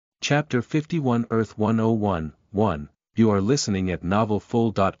Chapter 51 Earth 101, 1, you are listening at Novel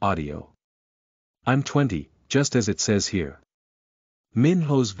Full.audio. I'm 20, just as it says here.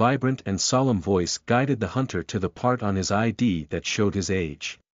 Min-ho's vibrant and solemn voice guided the hunter to the part on his ID that showed his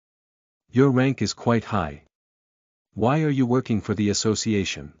age. Your rank is quite high. Why are you working for the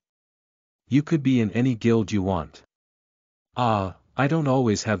association? You could be in any guild you want. I don't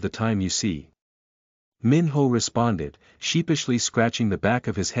always have the time, you see. Min-ho responded, sheepishly scratching the back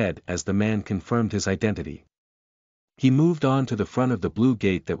of his head as the man confirmed his identity. He moved on to the front of the blue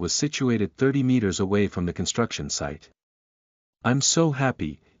gate that was situated 30 meters away from the construction site. I'm so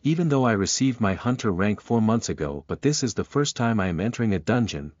happy, even though I received my hunter rank 4 months ago, but this is the first time I am entering a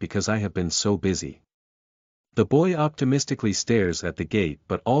dungeon because I have been so busy. The boy optimistically stares at the gate,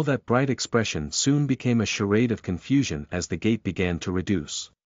 but all that bright expression soon became a charade of confusion as the gate began to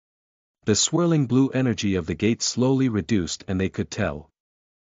reduce. The swirling blue energy of the gate slowly reduced and they could tell.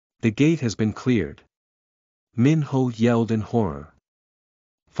 The gate has been cleared. Min-ho yelled in horror.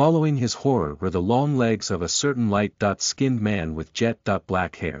 Following his horror were the long legs of a certain light-skinned man with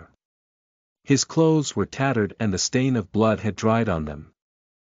jet-black hair. His clothes were tattered and the stain of blood had dried on them.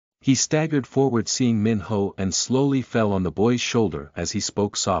 He staggered forward seeing Min-ho and slowly fell on the boy's shoulder as he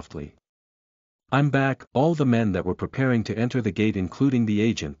spoke softly. I'm back. All the men that were preparing to enter the gate, including the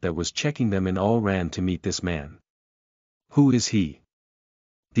agent that was checking them in, all ran to meet this man. Who is he?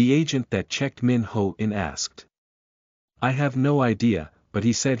 The agent that checked Min-ho in asked. I have no idea, but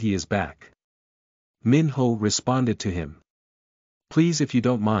he said he is back. Min-ho responded to him. Please, if you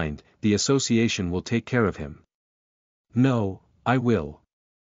don't mind, the association will take care of him. No, I will.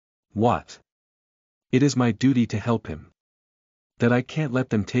 What? It is my duty to help him. That I can't let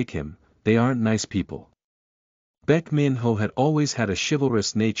them take him. They aren't nice people. Baek Min-ho had always had a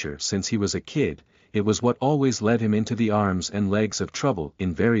chivalrous nature since he was a kid. It was what always led him into the arms and legs of trouble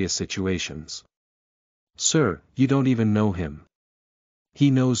in various situations. Sir, you don't even know him. He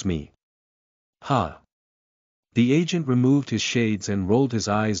knows me. Ha! The agent removed his shades and rolled his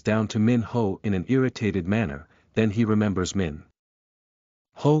eyes down to Min-ho in an irritated manner, then he remembers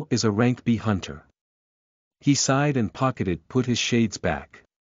Min-ho is a rank B hunter. He sighed and put his shades back.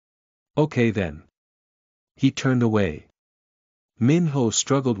 Okay then. He turned away. Min-ho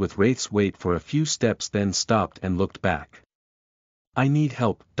struggled with Wraith's weight for a few steps, then stopped and looked back. I need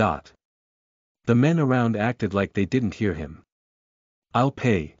help. The men around acted like they didn't hear him. I'll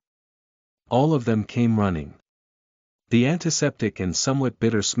pay. All of them came running. The antiseptic and somewhat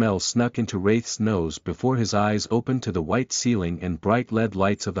bitter smell snuck into Wraith's nose before his eyes opened to the white ceiling and bright LED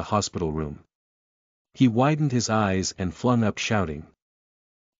lights of the hospital room. He widened his eyes and flung up shouting.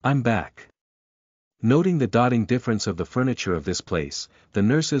 I'm back. Noting the dotting difference of the furniture of this place, the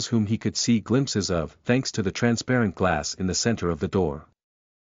nurses whom he could see glimpses of thanks to the transparent glass in the center of the door.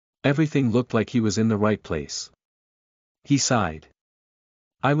 Everything looked like he was in the right place. He sighed.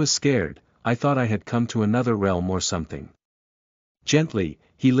 I was scared, I thought I had come to another realm or something. Gently,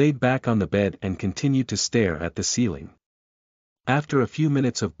 he laid back on the bed and continued to stare at the ceiling. After a few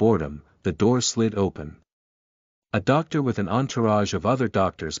minutes of boredom, the door slid open. A doctor with an entourage of other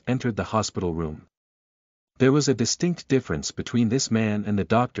doctors entered the hospital room. There was a distinct difference between this man and the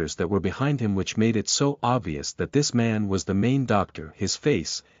doctors that were behind him, which made it so obvious that this man was the main doctor. His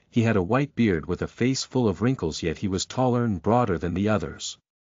face, he had a white beard with a face full of wrinkles, yet he was taller and broader than the others.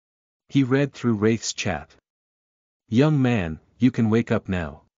 He read through Wraith's chat. Young man, you can wake up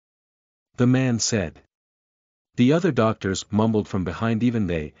now. The man said. The other doctors mumbled from behind, even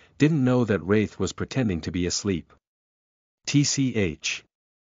they didn't know that Wraith was pretending to be asleep. TCH.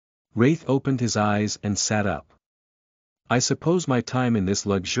 Wraith opened his eyes and sat up. I suppose my time in this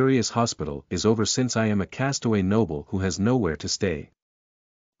luxurious hospital is over since I am a castaway noble who has nowhere to stay.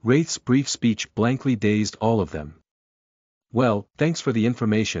 Wraith's brief speech blankly dazed all of them. Well, thanks for the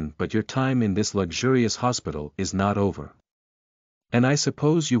information, but your time in this luxurious hospital is not over. And I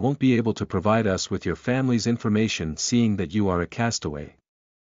suppose you won't be able to provide us with your family's information, seeing that you are a castaway.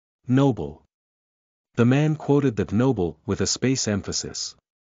 Noble. The man quoted the noble with a space emphasis.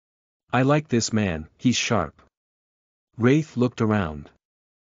 I like this man, he's sharp. Wraith looked around.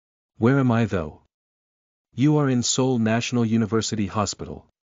 Where am I though? You are in Seoul National University Hospital.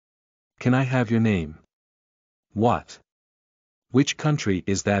 Can I have your name? What? Which country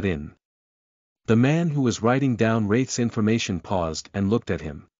is that in? The man who was writing down Wraith's information paused and looked at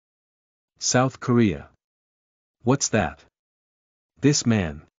him. South Korea. What's that? This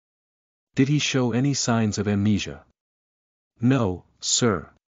man. Did he show any signs of amnesia? No, sir.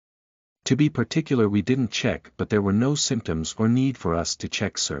 To be particular, we didn't check, but there were no symptoms or need for us to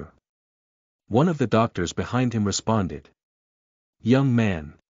check, sir. One of the doctors behind him responded. Young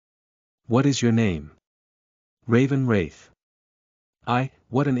man. What is your name? Raven Wraith.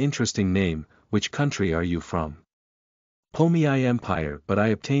 What an interesting name. Which country are you from? Pomei Empire, but I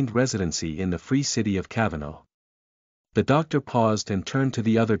obtained residency in the free city of Kavanaugh. The doctor paused and turned to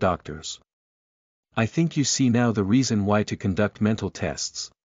the other doctors. I think you see now the reason why to conduct mental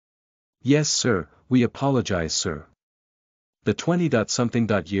tests. Yes sir, we apologize sir. The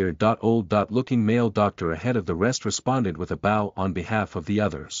 20-something-year-old-looking male doctor ahead of the rest responded with a bow on behalf of the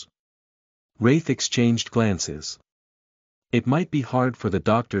others. Wraith exchanged glances. It might be hard for the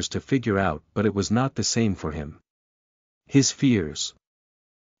doctors to figure out, but it was not the same for him. His fears.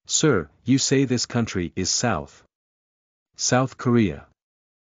 Sir, you say this country is South Korea.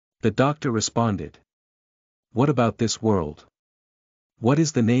 The doctor responded. What about this world? What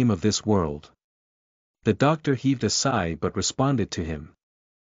is the name of this world? The doctor heaved a sigh but responded to him.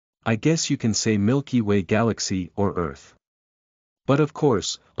 I guess you can say Milky Way Galaxy or Earth. But of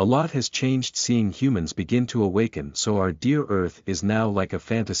course, a lot has changed seeing humans begin to awaken, so our dear Earth is now like a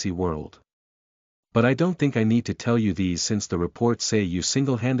fantasy world. But I don't think I need to tell you these since the reports say you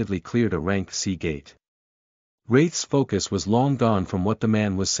single-handedly cleared a rank C gate. Wraith's focus was long gone from what the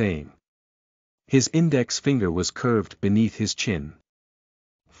man was saying. His index finger was curved beneath his chin.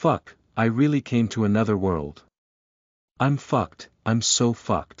 Fuck, I really came to another world. I'm fucked, I'm so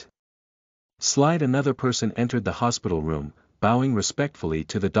fucked. Slide. Another person entered the hospital room, bowing respectfully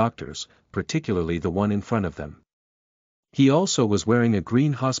to the doctors, particularly the one in front of them. He also was wearing a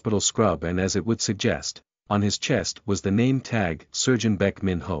green hospital scrub, and as it would suggest, on his chest was the name tag, Surgeon Beck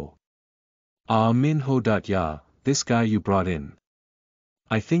Min-ho. Ah, Min-ho. Yeah, this guy you brought in.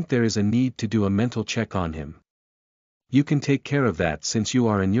 I think there is a need to do a mental check on him. You can take care of that since you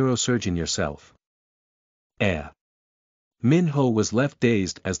are a neurosurgeon yourself. Min-ho was left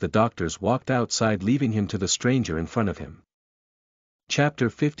dazed as the doctors walked outside, leaving him to the stranger in front of him. Chapter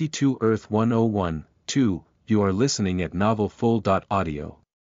 52 Earth 101-2, you are listening at novelfull.audio.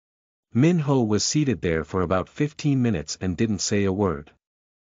 Min-ho was seated there for about 15 minutes and didn't say a word.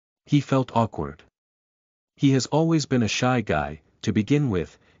 He felt awkward. He has always been a shy guy, to begin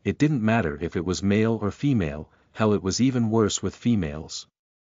with. It didn't matter if it was male or female, hell, it was even worse with females.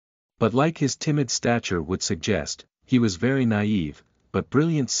 But like his timid stature would suggest, he was very naive, but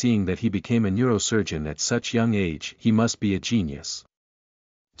brilliant. Seeing that he became a neurosurgeon at such young age, he must be a genius.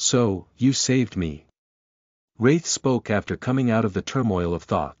 So, you saved me. Wraith spoke after coming out of the turmoil of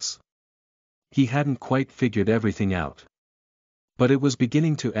thoughts. He hadn't quite figured everything out. But it was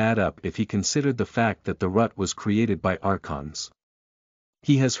beginning to add up if he considered the fact that the rut was created by archons.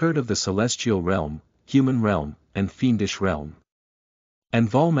 He has heard of the celestial realm, human realm, and fiendish realm. And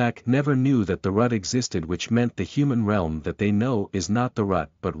Volmak never knew that the rut existed, which meant the human realm that they know is not the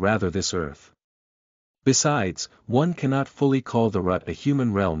rut but rather this earth. Besides, one cannot fully call the rut a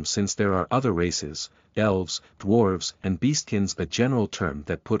human realm since there are other races, elves, dwarves, and beastkins. A general term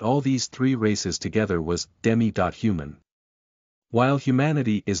that put all these three races together was demi-human. While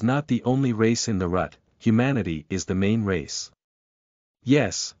humanity is not the only race in the rut, humanity is the main race.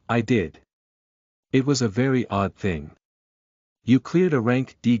 Yes, I did. It was a very odd thing. You cleared a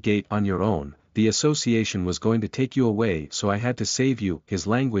rank D gate on your own. The association was going to take you away, so I had to save you. His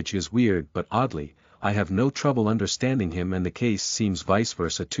language is weird, but oddly, I have no trouble understanding him, and the case seems vice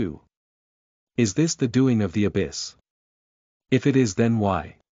versa too. Is this the doing of the abyss? If it is, then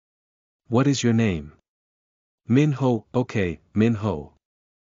why? What is your name? Min-ho. Okay, Min-ho.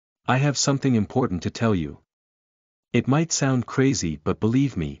 I have something important to tell you. It might sound crazy, but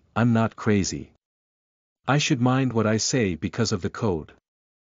believe me, I'm not crazy. I should mind what I say because of the code.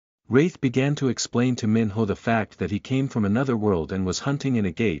 Wraith began to explain to Min-ho the fact that he came from another world and was hunting in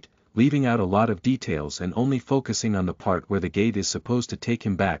a gate, leaving out a lot of details and only focusing on the part where the gate is supposed to take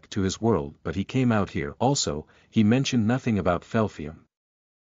him back to his world. But he came out here. Also, he mentioned nothing about Felfium.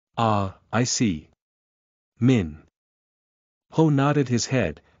 Ah, I see. Min-ho nodded his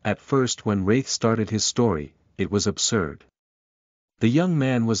head. At first, when Wraith started his story, it was absurd. The young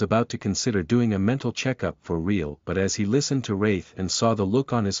man was about to consider doing a mental checkup for real, but as he listened to Wraith and saw the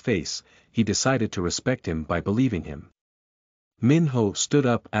look on his face, he decided to respect him by believing him. Min-ho stood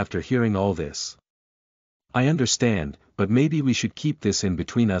up after hearing all this. I understand, but maybe we should keep this in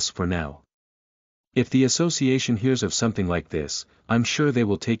between us for now. If the association hears of something like this, I'm sure they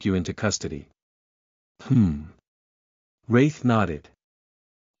will take you into custody. Wraith nodded.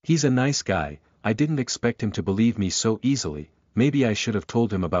 He's a nice guy. I didn't expect him to believe me so easily. Maybe I should have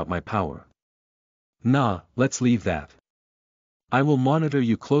told him about my power. Nah, let's leave that. I will monitor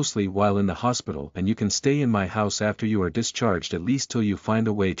you closely while in the hospital, and you can stay in my house after you are discharged, at least till you find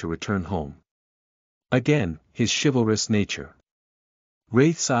a way to return home. Again, his chivalrous nature.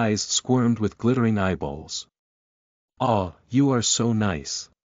 Wraith's eyes squirmed with glittering eyeballs. "Ah, you are so nice.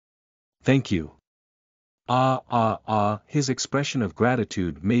 Thank you." His expression of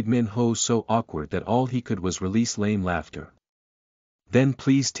gratitude made Min-ho so awkward that all he could was release lame laughter. "Then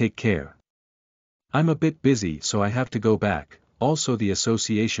please take care. I'm a bit busy so I have to go back, also the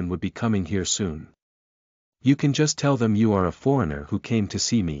association would be coming here soon. You can just tell them you are a foreigner who came to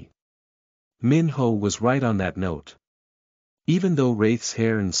see me." Min-ho was right on that note. Even though Wraith's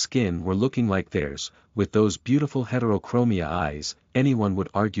hair and skin were looking like theirs, with those beautiful heterochromia eyes, anyone would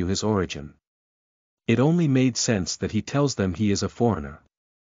argue his origin. It only made sense that he tells them he is a foreigner.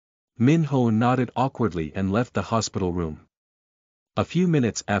 Min-ho nodded awkwardly and left the hospital room. A few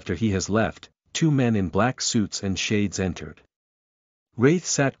minutes after he has left, two men in black suits and shades entered. Wraith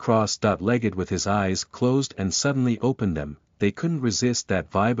sat cross-legged with his eyes closed and suddenly opened them. They couldn't resist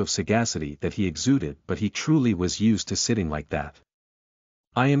that vibe of sagacity that he exuded, but he truly was used to sitting like that.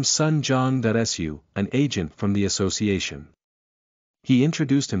 "I am Sun Jong-su, an agent from the association." He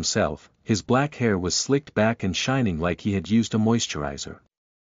introduced himself. His black hair was slicked back and shining like he had used a moisturizer.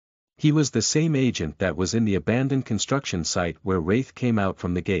 He was the same agent that was in the abandoned construction site where Wraith came out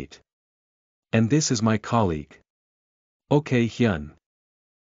from the gate. "And this is my colleague. Okay Hyun.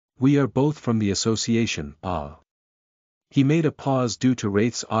 We are both from the association, He made a pause due to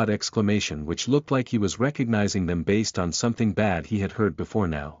Wraith's odd exclamation which looked like he was recognizing them based on something bad he had heard before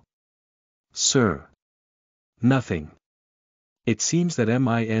now. "Sir. Nothing. It seems that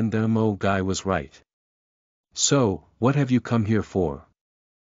the guy was right. So, what have you come here for?"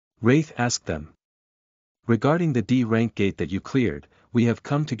 Wraith asked them. "Regarding the D-rank gate that you cleared, we have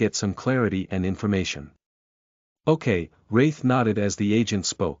come to get some clarity and information." "Okay," Wraith nodded as the agent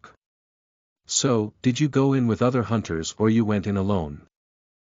spoke. "So, did you go in with other hunters or you went in alone?"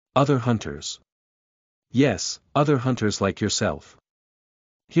 "Other hunters." "Yes, other hunters like yourself.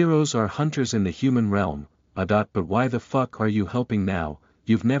 Heroes are hunters in the human realm, but why the fuck are you helping now?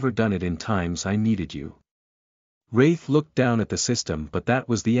 You've never done it in times I needed you." Wraith looked down at the system but that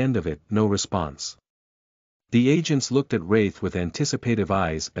was the end of it, no response. The agents looked at Wraith with anticipative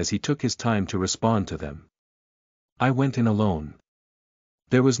eyes as he took his time to respond to them. "I went in alone.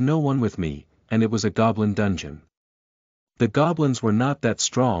 There was no one with me, and it was a goblin dungeon. The goblins were not that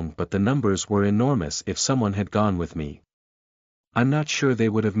strong but the numbers were enormous. If someone had gone with me, I'm not sure they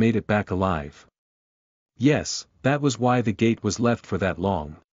would have made it back alive. Yes, that was why the gate was left for that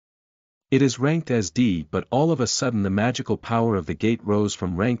long. It is ranked as D but all of a sudden the magical power of the gate rose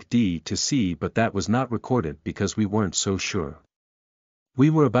from rank D to C but that was not recorded because we weren't so sure. We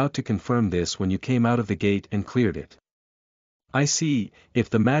were about to confirm this when you came out of the gate and cleared it." "I see, if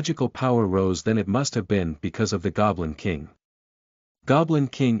the magical power rose then it must have been because of the Goblin King." "Goblin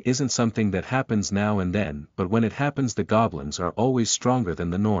King isn't something that happens now and then but when it happens the goblins are always stronger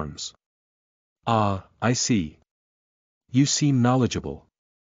than the norms." I see. You seem knowledgeable."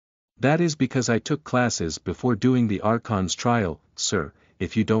 "That is because I took classes before doing the Archon's trial, sir,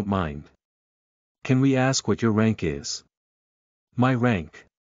 if you don't mind." "Can we ask what your rank is?" "My rank?"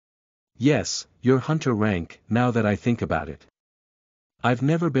 "Yes, your hunter rank, now that I think about it." "I've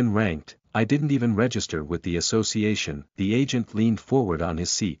never been ranked, I didn't even register with the association." The agent leaned forward on his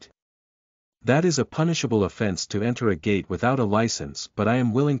seat. "That is a punishable offense to enter a gate without a license but I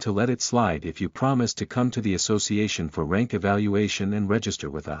am willing to let it slide if you promise to come to the association for rank evaluation and register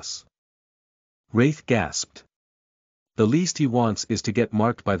with us." Wraith gasped. The least he wants is to get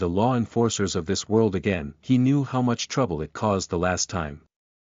marked by the law enforcers of this world again. He knew how much trouble it caused the last time.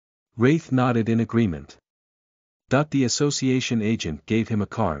 Wraith nodded in agreement. The association agent gave him a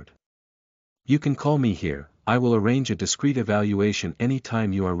card. "You can call me here, I will arrange a discreet evaluation any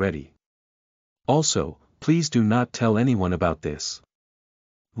time you are ready. Also, please do not tell anyone about this."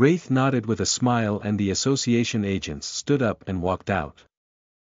 Wraith nodded with a smile and the association agents stood up and walked out.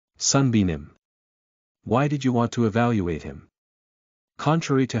 "Sunbeam. Why did you want to evaluate him?"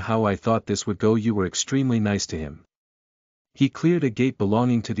 "Contrary to how I thought this would go, you were extremely nice to him. He cleared a gate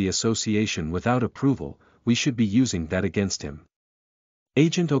belonging to the association without approval, we should be using that against him."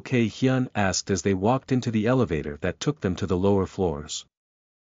 Agent OK Hyun asked as they walked into the elevator that took them to the lower floors.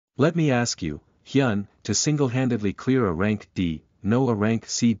 "Let me ask you, Hyun, to single-handedly clear a rank D, no a rank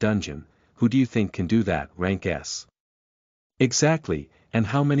C dungeon, who do you think can do that? Rank S?" "Exactly, and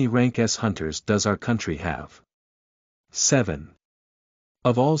how many rank S hunters does our country have?" 7.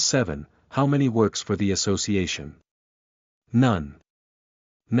 "Of all 7, how many works for the association?" "None.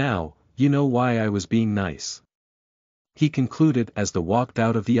 Now, you know why I was being nice," he concluded as they walked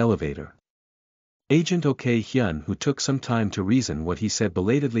out of the elevator. Agent OK Hyun, who took some time to reason what he said,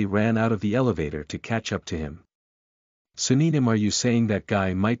 belatedly ran out of the elevator to catch up to him. Suneetam, are you saying that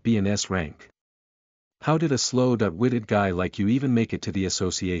guy might be an S rank? How did a slow-witted guy like you even make it to the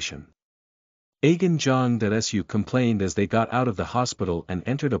association? Agan Jong.su complained as they got out of the hospital and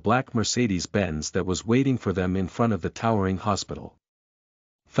entered a black Mercedes-Benz that was waiting for them in front of the towering hospital.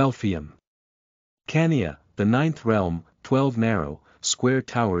 Falfium. Kania, the ninth realm, 12 narrow, square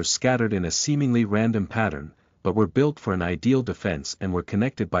towers scattered in a seemingly random pattern, but were built for an ideal defense and were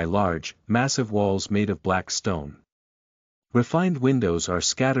connected by large, massive walls made of black stone. Refined windows are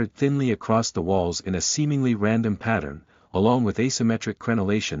scattered thinly across the walls in a seemingly random pattern, along with asymmetric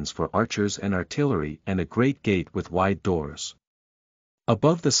crenellations for archers and artillery and a great gate with wide doors.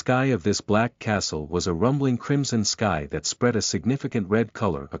 Above the sky of this black castle was a rumbling crimson sky that spread a significant red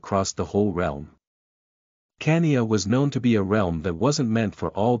color across the whole realm. Kania was known to be a realm that wasn't meant for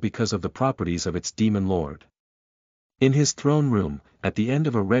all because of the properties of its demon lord. In his throne room, at the end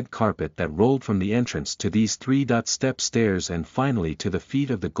of a red carpet that rolled from the entrance to these 3-step stairs and finally to the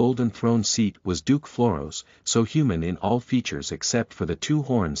feet of the golden throne seat was Duke Floros, so human in all features except for the 2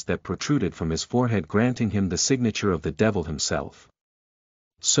 horns that protruded from his forehead, granting him the signature of the devil himself.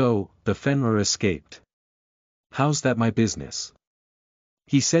 So, the Fenrir escaped. How's that my business?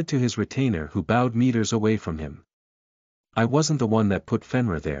 He said to his retainer, who bowed meters away from him. I wasn't the one that put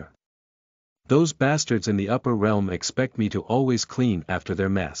Fenrir there. Those bastards in the upper realm expect me to always clean after their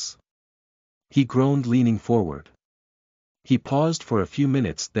mess. He groaned, leaning forward. He paused for a few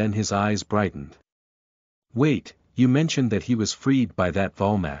minutes, then his eyes brightened. Wait, you mentioned that he was freed by that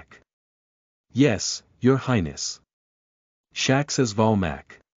Volmak. Yes, your highness. Shax's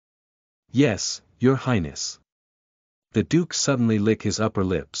Volmak. Yes, your highness. The duke suddenly licked his upper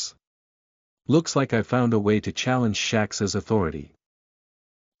lips. Looks like I found a way to challenge Shax's authority.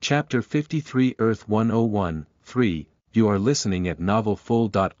 Chapter 53 Earth 101-3, you are listening at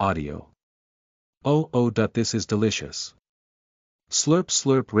novelfull.audio. Oh, this is delicious. Slurp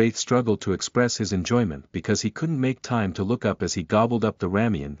slurp. Wraith struggled to express his enjoyment because he couldn't make time to look up as he gobbled up the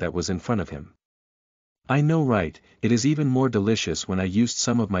ramen that was in front of him. I know, right? It is even more delicious when I used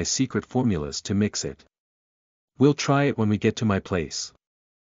some of my secret formulas to mix it. We'll try it when we get to my place.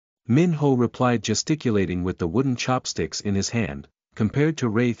 Min-ho replied, gesticulating with the wooden chopsticks in his hand, compared to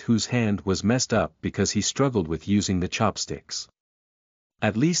Wraith, whose hand was messed up because he struggled with using the chopsticks.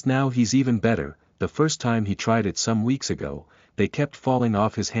 At least now he's even better. The first time he tried it some weeks ago, they kept falling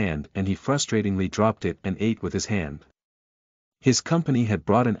off his hand and he frustratingly dropped it and ate with his hand. His company had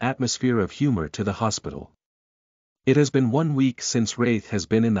brought an atmosphere of humor to the hospital. It has been 1 week since Wraith has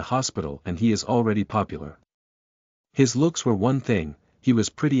been in the hospital and he is already popular. His looks were one thing, he was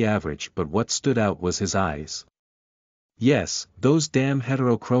pretty average, but what stood out was his eyes. Yes, those damn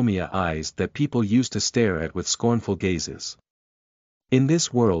heterochromia eyes that people used to stare at with scornful gazes. In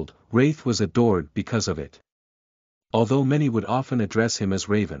this world, Wraith was adored because of it. Although many would often address him as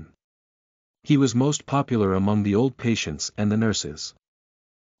Raven. He was most popular among the old patients and the nurses.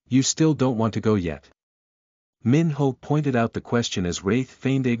 You still don't want to go yet? Min-ho pointed out the question as Wraith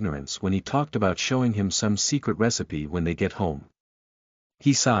feigned ignorance when he talked about showing him some secret recipe when they get home.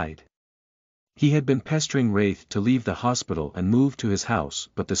 He sighed. He had been pestering Wraith to leave the hospital and move to his house,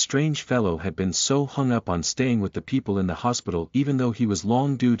 but the strange fellow had been so hung up on staying with the people in the hospital. Even though he was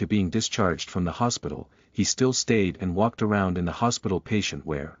long due to being discharged from the hospital, he still stayed and walked around in the hospital patient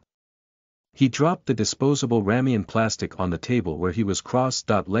ware. He dropped the disposable ramen plastic on the table where he was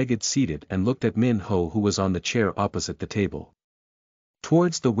cross-legged seated and looked at Min-ho, who was on the chair opposite the table.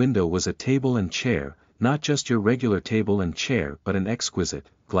 Towards the window was a table and chair, not just your regular table and chair but an exquisite,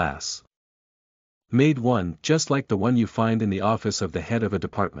 glass made one, just like the one you find in the office of the head of a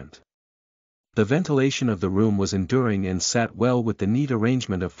department. The ventilation of the room was enduring and sat well with the neat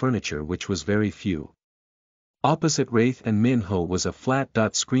arrangement of furniture, which was very few. Opposite Wraith and Min-ho was a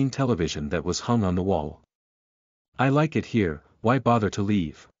flat-screen television that was hung on the wall. I like it here, why bother to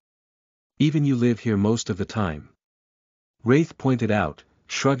leave? Even you live here most of the time. Wraith pointed out,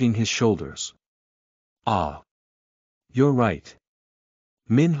 shrugging his shoulders. Ah. You're right.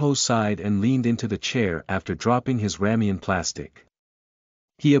 Min-ho sighed and leaned into the chair after dropping his ramen plastic.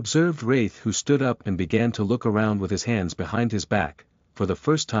 He observed Wraith, who stood up and began to look around with his hands behind his back, for the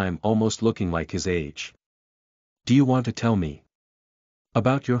first time almost looking like his age. Do you want to tell me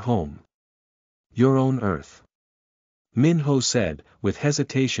about your home? Your own Earth? Min-ho said, with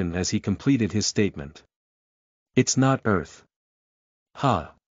hesitation as he completed his statement. It's not Earth.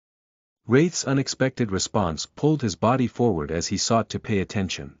 Ha. Wraith's unexpected response pulled his body forward as he sought to pay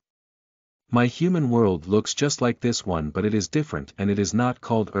attention. My human world looks just like this one, but it is different, and it is not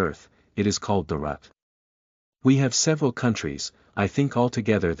called Earth, it is called the Rut. We have several countries. I think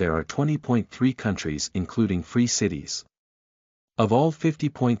altogether there are 20.3 countries including free cities. Of all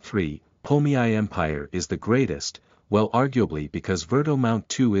 50.3, Pomei Empire is the greatest, well arguably because Verto Mount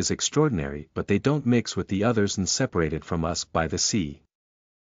 2 is extraordinary but they don't mix with the others and separated from us by the sea.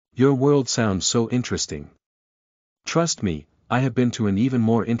 Your world sounds so interesting. Trust me, I have been to an even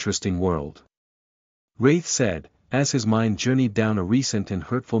more interesting world. Wraith said, as his mind journeyed down a recent and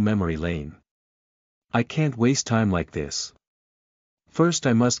hurtful memory lane. I can't waste time like this. First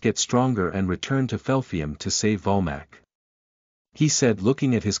I must get stronger and return to Felfium to save Volmac. He said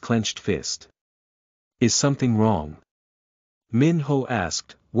looking at his clenched fist. Is something wrong? Min Ho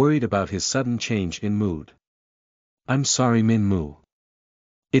asked, worried about his sudden change in mood. I'm sorry Min Mu.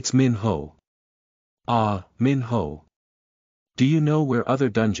 It's Min Ho. Ah, Min Ho. Do you know where other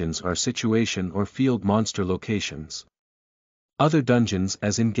dungeons are situation or field monster locations? Other dungeons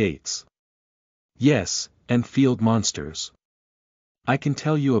as in gates. Yes, and field monsters. I can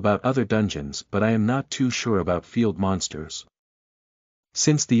tell you about other dungeons but I am not too sure about field monsters.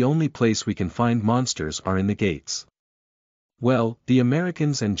 Since the only place we can find monsters are in the gates. Well, the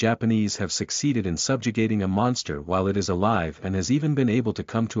Americans and Japanese have succeeded in subjugating a monster while it is alive and has even been able to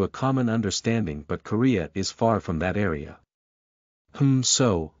come to a common understanding but Korea is far from that area.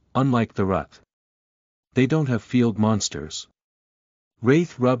 So, unlike the Rut. They don't have field monsters.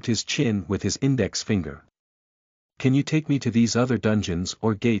 Wraith rubbed his chin with his index finger. Can you take me to these other dungeons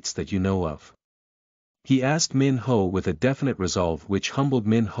or gates that you know of? He asked Min Ho with a definite resolve which humbled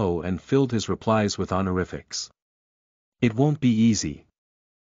Min Ho and filled his replies with honorifics. It won't be easy.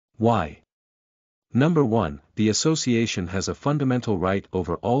 Why? Number 1, the association has a fundamental right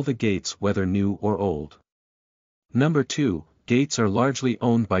over all the gates whether new or old. Number 2, gates are largely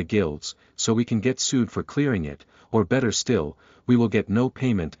owned by guilds, so we can get sued for clearing it, or better still, we will get no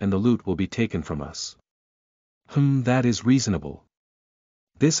payment and the loot will be taken from us. That is reasonable.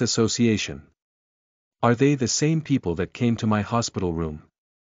 This association. Are they the same people that came to my hospital room?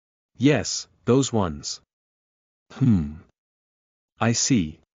 Yes, those ones. I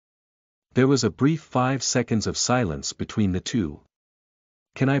see. There was a brief 5 seconds of silence between the two.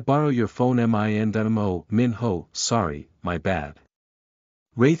 Can I borrow your phone Min Ho, sorry, my bad.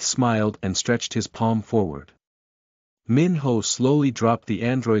 Wraith smiled and stretched his palm forward. Min Ho slowly dropped the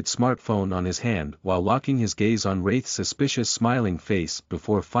Android smartphone on his hand while locking his gaze on Wraith's suspicious smiling face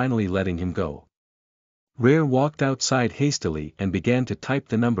before finally letting him go. Rare walked outside hastily and began to type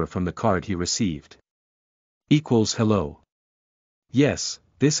the number from the card he received. Hello. Yes,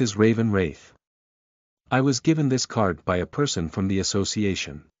 this is Raven Wraith. I was given this card by a person from the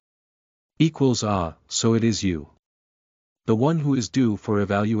association. So it is you. The one who is due for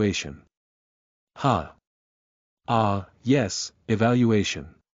evaluation. Yes,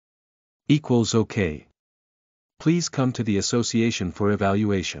 evaluation. Okay. Please come to the association for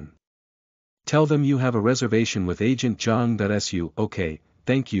evaluation. Tell them you have a reservation with Agent Zhang. Okay,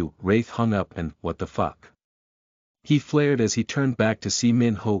 thank you. Wraith hung up and, what the fuck? He flared as he turned back to see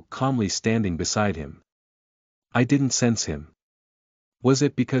Min Ho calmly standing beside him. I didn't sense him. Was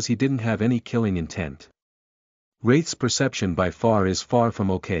it because he didn't have any killing intent? Wraith's perception by far is far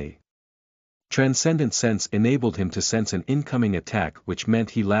from okay. Transcendent sense enabled him to sense an incoming attack which meant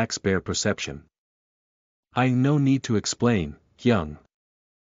he lacks bare perception. No need to explain, Young.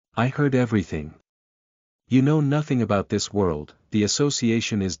 I heard everything. You know nothing about this world, the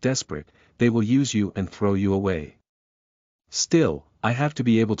association is desperate, they will use you and throw you away. Still, I have to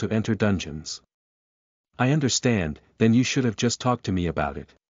be able to enter dungeons. I understand, then you should have just talked to me about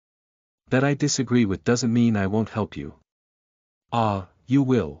it. That I disagree with doesn't mean I won't help you. You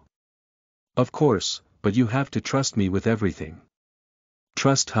will. Of course, but you have to trust me with everything.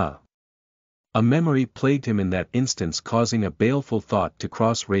 Trust, A memory plagued him in that instance, causing a baleful thought to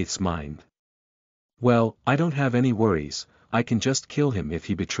cross Wraith's mind. Well, I don't have any worries, I can just kill him if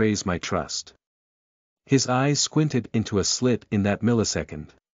he betrays my trust. His eyes squinted into a slit in that millisecond.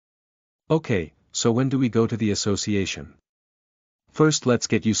 Okay, so when do we go to the association? First let's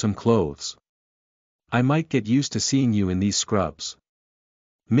get you some clothes. I might get used to seeing you in these scrubs.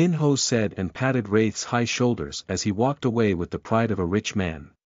 Min Ho said and patted Wraith's high shoulders as he walked away with the pride of a rich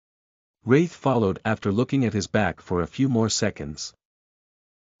man. Wraith followed after looking at his back for a few more seconds.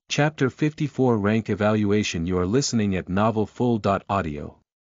 Chapter 54 Rank Evaluation. You are listening at novelfull.audio.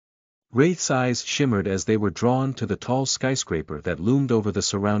 Wraith's eyes shimmered as they were drawn to the tall skyscraper that loomed over the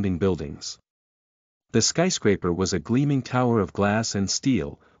surrounding buildings. The skyscraper was a gleaming tower of glass and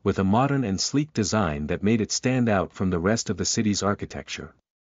steel, with a modern and sleek design that made it stand out from the rest of the city's architecture.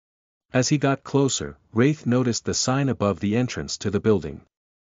 As he got closer, Wraith noticed the sign above the entrance to the building.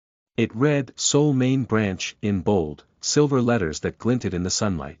 It read, Seoul Main Branch, in bold, silver letters that glinted in the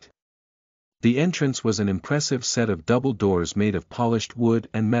sunlight. The entrance was an impressive set of double doors made of polished wood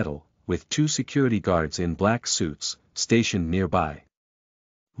and metal, with 2 security guards in black suits, stationed nearby.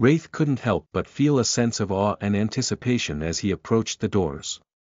 Wraith couldn't help but feel a sense of awe and anticipation as he approached the doors.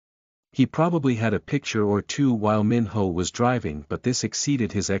 He probably had a picture or two while Min-ho was driving, but this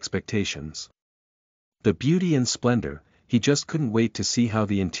exceeded his expectations. The beauty and splendor, he just couldn't wait to see how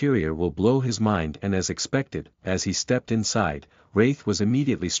the interior will blow his mind, and as expected, as he stepped inside, Wraith was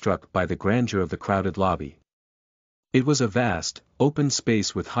immediately struck by the grandeur of the crowded lobby. It was a vast, open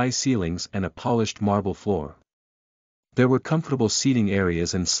space with high ceilings and a polished marble floor. There were comfortable seating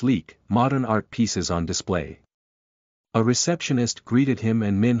areas and sleek, modern art pieces on display. A receptionist greeted him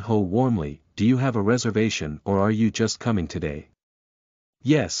and Min-ho warmly. "Do you have a reservation or are you just coming today?"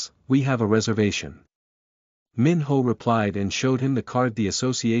 "Yes, we have a reservation." Min-ho replied and showed him the card the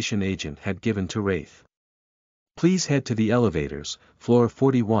association agent had given to Wraith. "Please head to the elevators, floor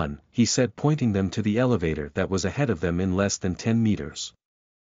 41, he said, pointing them to the elevator that was ahead of them in less than 10 meters.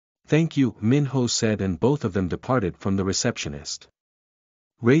 "Thank you," Min-ho said, and both of them departed from the receptionist.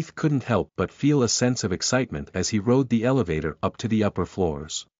 Wraith couldn't help but feel a sense of excitement as he rode the elevator up to the upper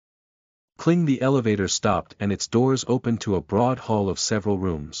floors. Cling, the elevator stopped and its doors opened to a broad hall of several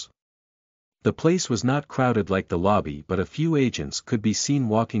rooms. The place was not crowded like the lobby, but a few agents could be seen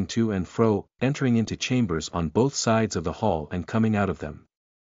walking to and fro, entering into chambers on both sides of the hall and coming out of them.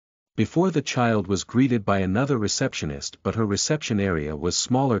 Before the child was greeted by another receptionist, but her reception area was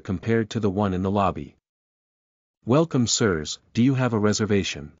smaller compared to the one in the lobby. "Welcome, sirs, do you have a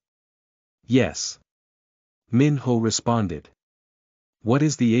reservation?" "Yes." Min-ho responded. "What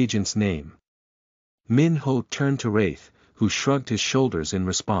is the agent's name?" Min-ho turned to Wraith, who shrugged his shoulders in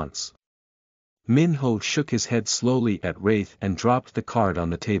response. Min-ho shook his head slowly at Wraith and dropped the card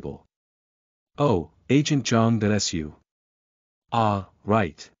on the table. "Oh, Agent Jong Desu." "Ah,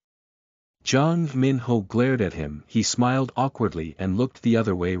 right." Jong. Min-ho glared at him. He smiled awkwardly and looked the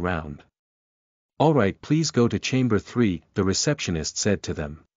other way round. "All right, please go to chamber 3, the receptionist said to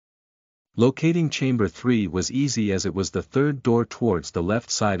them. Locating chamber 3 was easy as it was the third door towards the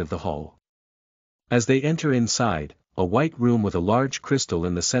left side of the hall. As they enter inside, a white room with a large crystal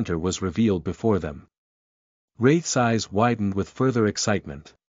in the center was revealed before them. Wraith's eyes widened with further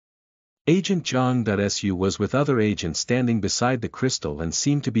excitement. Agent Jong Desu was with other agents standing beside the crystal and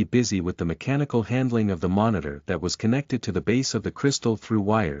seemed to be busy with the mechanical handling of the monitor that was connected to the base of the crystal through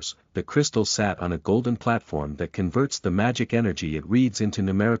wires. The crystal sat on a golden platform that converts the magic energy it reads into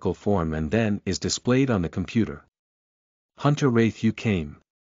numerical form and then is displayed on the computer. "Hunter Wraith, you came."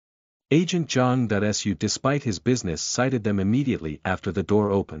 Agent Jong Desu, despite his business, sighted them immediately after the door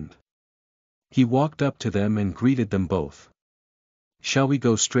opened. He walked up to them and greeted them both. "Shall we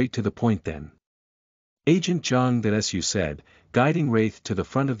go straight to the point then?" Agent Jong Desu said, guiding Wraith to the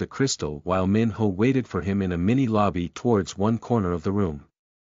front of the crystal while Min-ho waited for him in a mini lobby towards one corner of the room.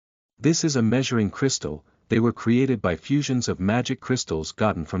 "This is a measuring crystal. They were created by fusions of magic crystals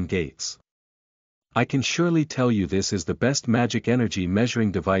gotten from gates. I can surely tell you this is the best magic energy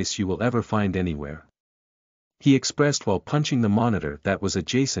measuring device you will ever find anywhere," he expressed while punching the monitor that was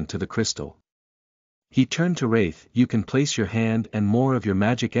adjacent to the crystal. He turned to Wraith. "You can place your hand and more of your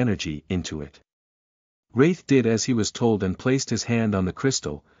magic energy into it." Wraith did as he was told and placed his hand on the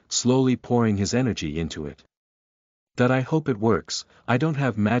crystal, slowly pouring his energy into it. "That I hope it works. I don't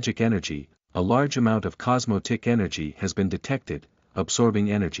have magic energy. A large amount of cosmotic energy has been detected,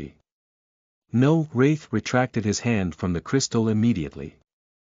 absorbing energy." "No," Wraith retracted his hand from the crystal immediately.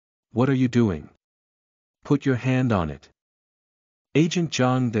 "What are you doing? Put your hand on it." Agent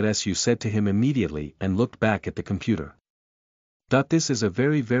Jong Desu said to him immediately and looked back at the computer. "This is a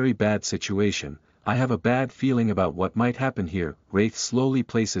very, very bad situation. I have a bad feeling about what might happen here." Wraith slowly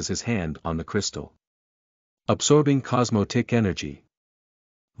places his hand on the crystal. "Absorbing cosmotic energy."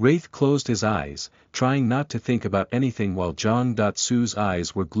 Wraith closed his eyes, trying not to think about anything while Jong Desu's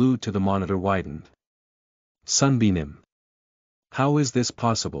eyes were glued to the monitor widened. "Sunbeam. How is this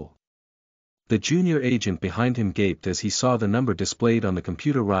possible?" The junior agent behind him gaped as he saw the number displayed on the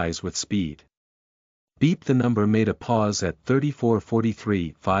computer rise with speed. Beep. The number made a pause at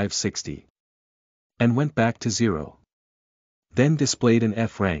 3443,560. And went back to 0. Then displayed an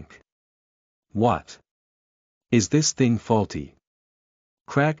F rank. "What? Is this thing faulty?"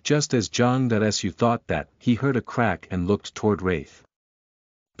 Crack. Just as Jong Desu thought that, he heard a crack and looked toward Wraith.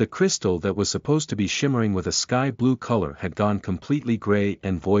 The crystal that was supposed to be shimmering with a sky blue color had gone completely gray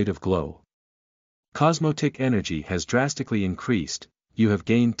and void of glow. "Cosmotic energy has drastically increased. You have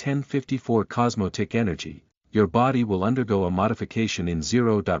gained 1054 cosmotic energy. Your body will undergo a modification in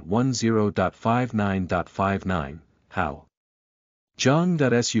 0.10.59.59. How?"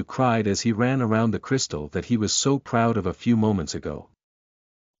 Zhang.su cried as he ran around the crystal that he was so proud of a few moments ago.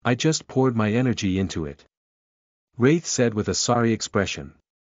 I just poured my energy into it. Wraith said with a sorry expression.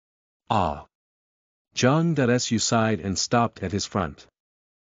 Ah. Zhang.su sighed and stopped at his front.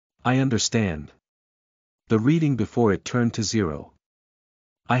 I understand. The reading before it turned to 0.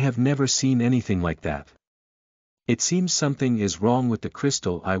 I have never seen anything like that. It seems something is wrong with the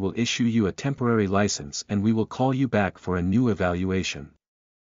crystal. I will issue you a temporary license and we will call you back for a new evaluation.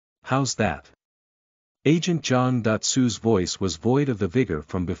 How's that? Agent Zhang.su's voice was void of the vigor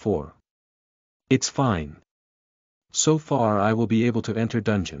from before. It's fine. So far I will be able to enter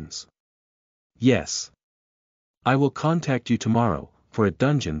dungeons. Yes. I will contact you tomorrow, for a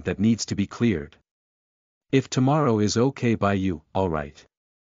dungeon that needs to be cleared. If tomorrow is okay by you, alright.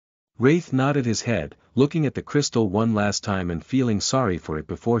 Wraith nodded his head, looking at the crystal one last time and feeling sorry for it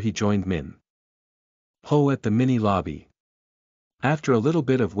before he joined Min Ho at the mini lobby. After a little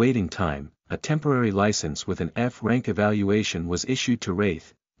bit of waiting time, a temporary license with an F rank evaluation was issued to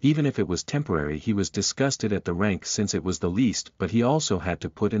Wraith. Even if it was temporary, he was disgusted at the rank since it was the least, but he also had to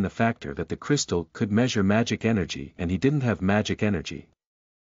put in the factor that the crystal could measure magic energy and he didn't have magic energy.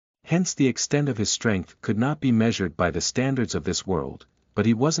 Hence the extent of his strength could not be measured by the standards of this world, but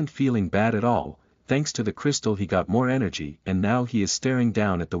he wasn't feeling bad at all. Thanks to the crystal he got more energy and now he is staring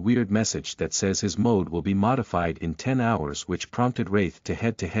down at the weird message that says his mode will be modified in 10 hours, which prompted Wraith to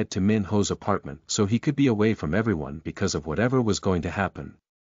head to Min Ho's apartment so he could be away from everyone because of whatever was going to happen.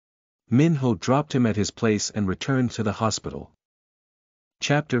 Min Ho dropped him at his place and returned to the hospital.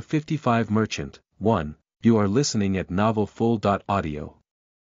 Chapter 55 Merchant 1. You are listening at novelfull.audio.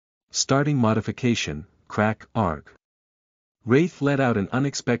 Starting modification, crack, arg. Wraith let out an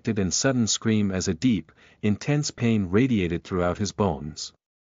unexpected and sudden scream as a deep, intense pain radiated throughout his bones.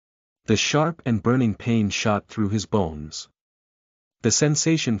 The sharp and burning pain shot through his bones. The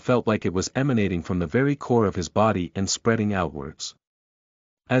sensation felt like it was emanating from the very core of his body and spreading outwards.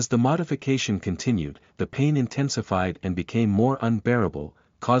 As the modification continued, the pain intensified and became more unbearable,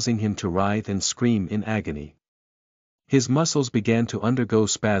 causing him to writhe and scream in agony. His muscles began to undergo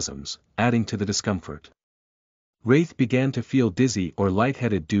spasms, adding to the discomfort. Wraith began to feel dizzy or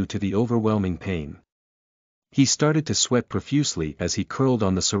lightheaded due to the overwhelming pain. He started to sweat profusely as he curled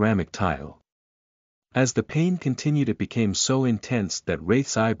on the ceramic tile. As the pain continued, it became so intense that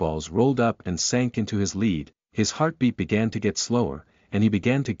Wraith's eyeballs rolled up and sank into his lid, his heartbeat began to get slower, and he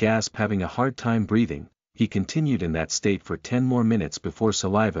began to gasp, having a hard time breathing. He continued in that state for 10 more minutes before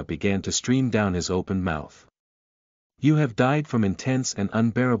saliva began to stream down his open mouth. You have died from intense and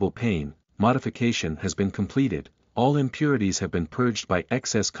unbearable pain. Modification has been completed, all impurities have been purged by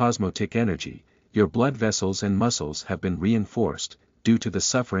excess cosmotic energy, your blood vessels and muscles have been reinforced. Due to the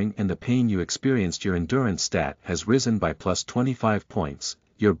suffering and the pain you experienced, your endurance stat has risen by plus 25 points,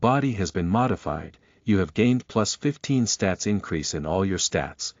 your body has been modified, you have gained plus 15 stats increase in all your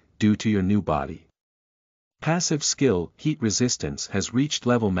stats, due to your new body. Passive skill, heat resistance, has reached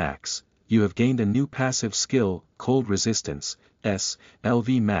level max, you have gained a new passive skill, cold resistance,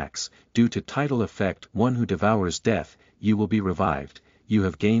 LV max, due to title effect, one who devours death, you will be revived, you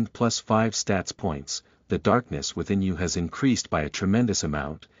have gained plus 5 stats points, the darkness within you has increased by a tremendous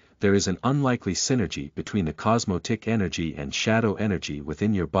amount. There is an unlikely synergy between the cosmotic energy and shadow energy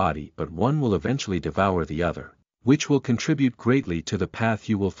within your body, but one will eventually devour the other, which will contribute greatly to the path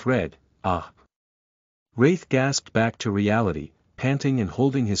you will thread. Ah! Wraith gasped back to reality, panting and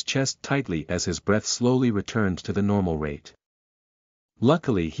holding his chest tightly as his breath slowly returned to the normal rate.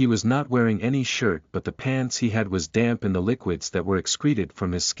 Luckily he was not wearing any shirt, but the pants he had was damp in the liquids that were excreted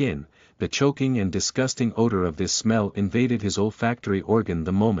from his skin. The choking and disgusting odor of this smell invaded his olfactory organ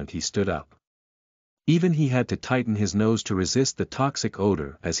the moment he stood up. Even he had to tighten his nose to resist the toxic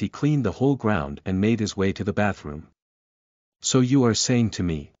odor as he cleaned the whole ground and made his way to the bathroom. So you are saying to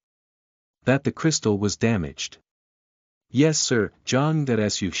me that the crystal was damaged? Yes sir.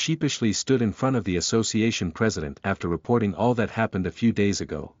 Zhang.su sheepishly stood in front of the association president after reporting all that happened a few days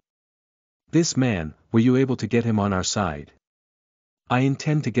ago. This man, were you able to get him on our side? I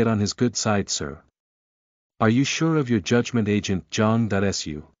intend to get on his good side, sir. Are you sure of your judgment, Agent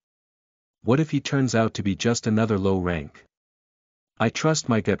Zhang.su? What if he turns out to be just another low rank? I trust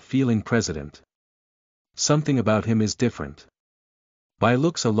my gut feeling, President. Something about him is different. By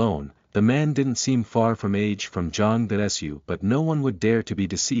looks alone, the man didn't seem far from age from Zhang.su, but no one would dare to be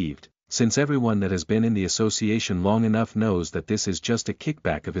deceived, since everyone that has been in the association long enough knows that this is just a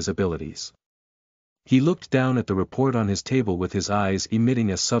kickback of his abilities. He looked down at the report on his table with his eyes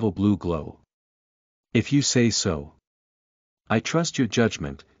emitting a subtle blue glow. If you say so. I trust your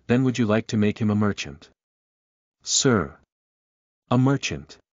judgment. Then would you like to make him a merchant? Sir. A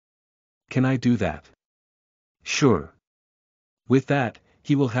merchant. Can I do that? Sure. With that,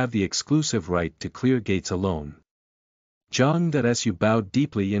 he will have the exclusive right to clear gates alone. Zhang Desu bowed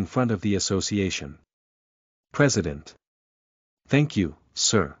deeply in front of the association. President. Thank you,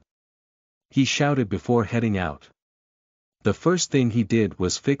 sir. He shouted before heading out. The first thing he did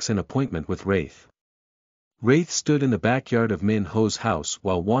was fix an appointment with Wraith. Wraith stood in the backyard of Min Ho's house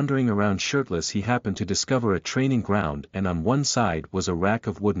while wandering around shirtless. He happened to discover a training ground, and on one side was a rack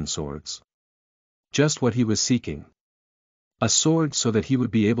of wooden swords. Just what he was seeking. A sword so that he would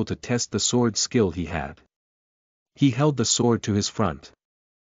be able to test the sword skill he had. He held the sword to his front.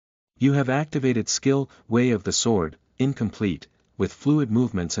 You have activated skill, way of the sword, incomplete. With fluid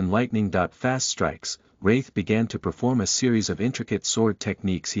movements and lightning-fast strikes, Wraith began to perform a series of intricate sword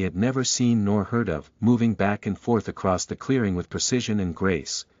techniques he had never seen nor heard of, moving back and forth across the clearing with precision and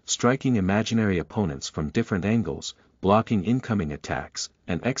grace, striking imaginary opponents from different angles, blocking incoming attacks,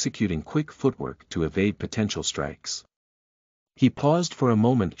 and executing quick footwork to evade potential strikes. He paused for a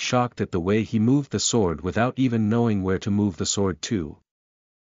moment, shocked at the way he moved the sword without even knowing where to move the sword to.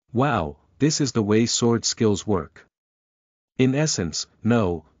 Wow, this is the way sword skills work. In essence,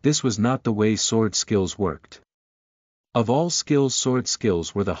 no, this was not the way sword skills worked. Of all skills, sword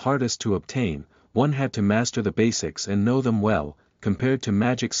skills were the hardest to obtain. One had to master the basics and know them well, compared to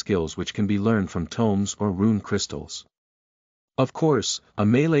magic skills which can be learned from tomes or rune crystals. Of course, a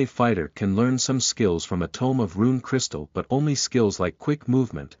melee fighter can learn some skills from a tome of rune crystal, but only skills like quick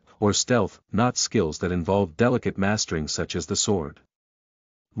movement, or stealth, not skills that involve delicate mastering such as the sword.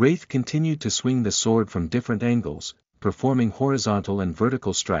 Wraith continued to swing the sword from different angles, performing horizontal and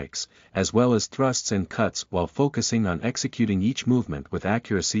vertical strikes, as well as thrusts and cuts while focusing on executing each movement with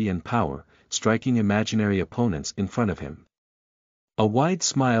accuracy and power, striking imaginary opponents in front of him. A wide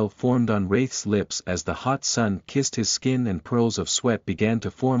smile formed on Wraith's lips as the hot sun kissed his skin and pearls of sweat began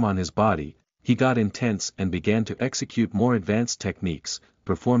to form on his body. He got intense and began to execute more advanced techniques,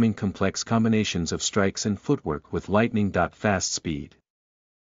 performing complex combinations of strikes and footwork with lightning-fast speed.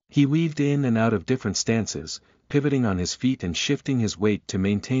 He weaved in and out of different stances, pivoting on his feet and shifting his weight to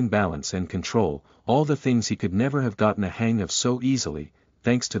maintain balance and control, all the things he could never have gotten a hang of so easily,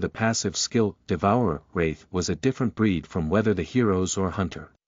 thanks to the passive skill. Devourer. Wraith was a different breed from whether the heroes or hunter.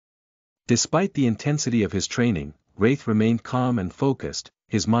 Despite the intensity of his training, Wraith remained calm and focused,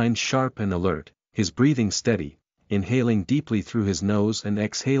 his mind sharp and alert, his breathing steady, inhaling deeply through his nose and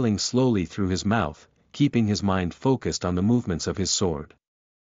exhaling slowly through his mouth, keeping his mind focused on the movements of his sword.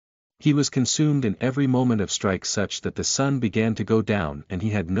 He was consumed in every moment of strike such that the sun began to go down and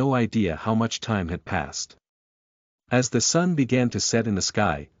he had no idea how much time had passed. As the sun began to set in the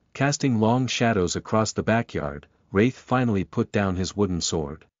sky, casting long shadows across the backyard, Wraith finally put down his wooden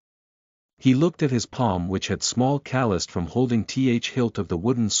sword. He looked at his palm, which had small calloused from holding the hilt of the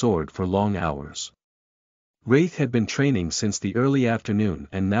wooden sword for long hours. Wraith had been training since the early afternoon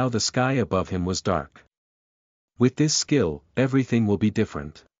and now the sky above him was dark. With this skill, everything will be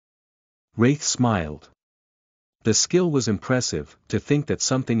different. Wraith smiled. The skill was impressive. To think that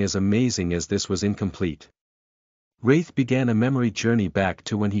something as amazing as this was incomplete. Wraith began a memory journey back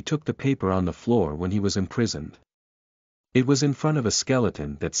to when he took the paper on the floor when he was imprisoned. It was in front of a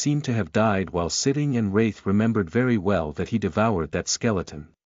skeleton that seemed to have died while sitting, and Wraith remembered very well that he devoured that skeleton.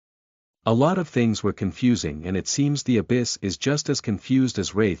 A lot of things were confusing, and it seems the Abyss is just as confused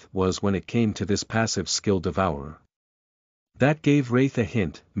as Wraith was when it came to this passive skill Devourer. That gave Wraith a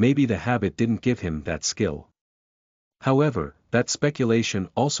hint, maybe the habit didn't give him that skill. However, that speculation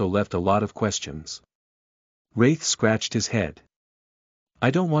also left a lot of questions. Wraith scratched his head.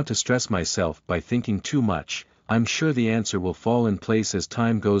 I don't want to stress myself by thinking too much. I'm sure the answer will fall in place as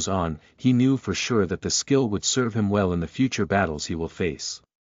time goes on. He knew for sure that the skill would serve him well in the future battles he will face.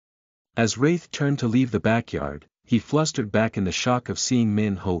 As Wraith turned to leave the backyard, he flustered back in the shock of seeing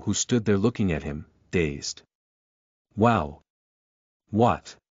Min Ho, who stood there looking at him, dazed. Wow!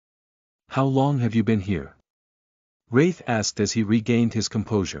 What? How long have you been here? Wraith asked as he regained his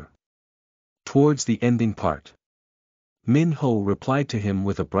composure. Towards the ending part. Min Ho replied to him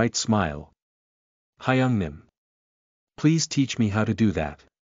with a bright smile. Hyungnim. Please teach me how to do that.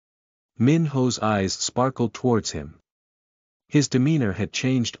 Min Ho's eyes sparkled towards him. His demeanor had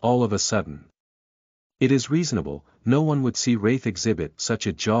changed all of a sudden. It is reasonable, no one would see Wraith exhibit such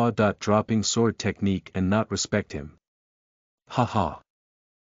a jaw-dropping sword technique and not respect him. Haha.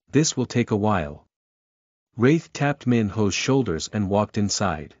 This will take a while. Wraith tapped Min Ho's shoulders and walked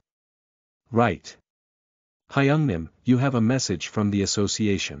inside. Right. Hyungnim, you have a message from the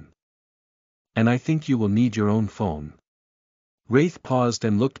association. And I think you will need your own phone. Wraith paused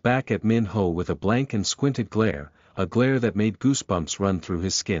and looked back at Min Ho with a blank and squinted glare. a glare that made goosebumps run through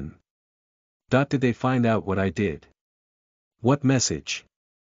his skin. Did they find out what I did? What message?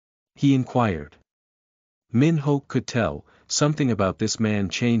 He inquired. Min-ho could tell, something about this man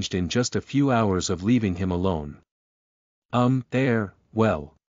changed in just a few hours of leaving him alone.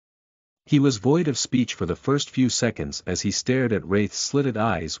 Well. He was void of speech for the first few seconds as he stared at Wraith's slitted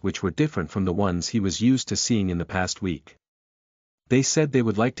eyes, which were different from the ones he was used to seeing in the past week. They said they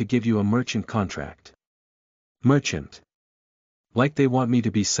would like to give you a merchant contract. Merchant? Like they want me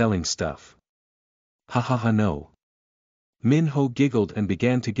to be selling stuff. Ha, no. Min-ho giggled and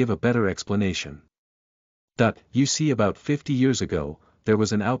began to give a better explanation. You see, about 50 years ago, there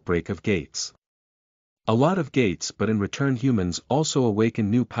was an outbreak of gates. A lot of gates, but in return humans also awakened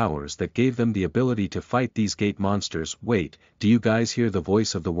new powers that gave them the ability to fight these gate monsters. Wait, do you guys hear the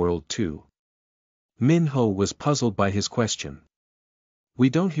voice of the world too? Min-ho was puzzled by his question. We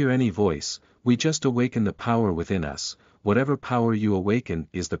don't hear any voice, we just awaken the power within us. Whatever power you awaken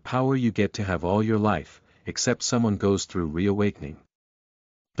is the power you get to have all your life, except someone goes through reawakening.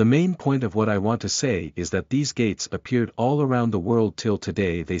 The main point of what I want to say is that these gates appeared all around the world till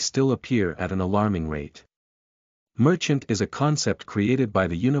today. They still appear at an alarming rate. Merchant is a concept created by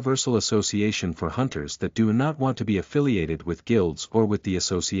the Universal Association for hunters that do not want to be affiliated with guilds or with the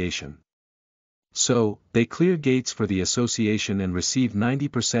association. So, they clear gates for the association and receive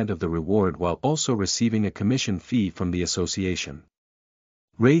 90% of the reward while also receiving a commission fee from the association.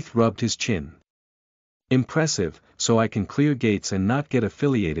 Wraith rubbed his chin. Impressive, so I can clear gates and not get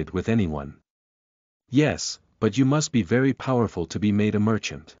affiliated with anyone. Yes, but you must be very powerful to be made a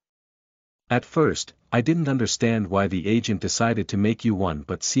merchant. At first, I didn't understand why the agent decided to make you one,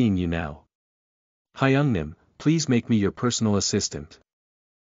 but seeing you now. Hyungnim, please make me your personal assistant.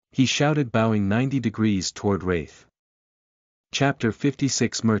 He shouted, bowing 90 degrees toward Wraith. Chapter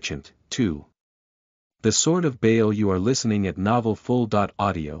 56 Merchant, 2. The Sword of Baal. You are listening at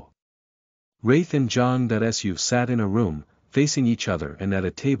novelfull.audio. Wraith and Jong.su sat in a room, facing each other, and at a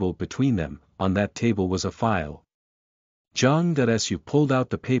table between them. On that table was a file. Jong.su pulled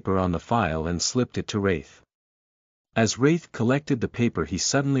out the paper on the file and slipped it to Wraith. As Wraith collected the paper, he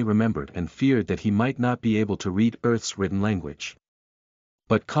suddenly remembered and feared that he might not be able to read Earth's written language.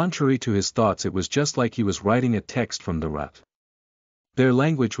 But contrary to his thoughts, it was just like he was writing a text from the rut. Their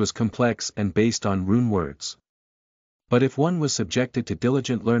language was complex and based on rune words. But if one was subjected to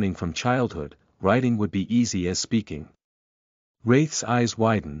diligent learning from childhood, writing would be easy as speaking. Wraith's eyes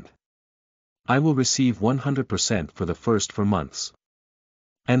widened. I will receive 100% for the first 4 months.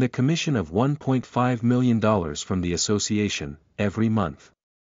 And a commission of $1.5 million from the association, every month.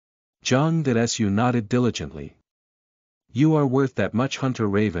 Jong.su nodded diligently. You are worth that much, Hunter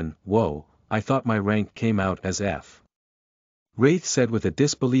Raven. Whoa, I thought my rank came out as F. Wraith said with a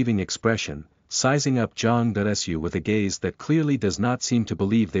disbelieving expression, sizing up Jong.su with a gaze that clearly does not seem to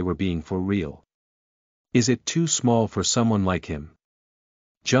believe they were being for real. Is it too small for someone like him?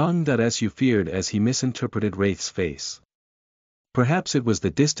 Jong.su feared as he misinterpreted Wraith's face. Perhaps it was the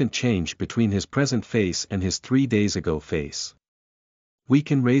distant change between his present face and his 3 days ago face. We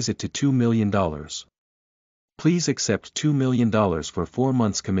can raise it to $2 million. Please accept $2 million for 4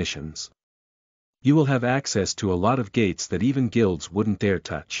 months' commissions. You will have access to a lot of gates that even guilds wouldn't dare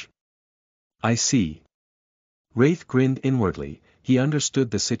touch. I see. Wraith grinned inwardly. He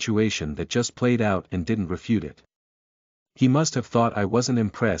understood the situation that just played out and didn't refute it. He must have thought I wasn't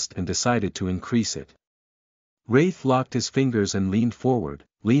impressed and decided to increase it. Wraith locked his fingers and leaned forward,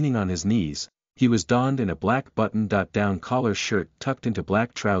 leaning on his knees. He was donned in a black button-down collar shirt tucked into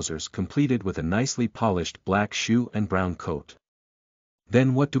black trousers, completed with a nicely polished black shoe and brown coat.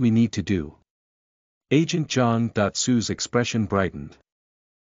 Then what do we need to do? Agent Jong.su's expression brightened.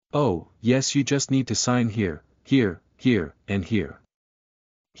 Oh, yes, you just need to sign here, here, here, and here.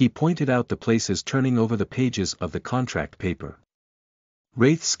 He pointed out the places, turning over the pages of the contract paper.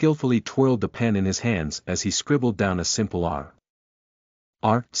 Wraith skillfully twirled the pen in his hands as he scribbled down a simple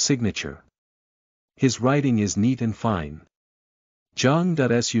R signature. His writing is neat and fine.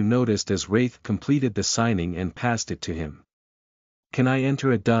 Jong.su noticed as Wraith completed the signing and passed it to him. Can I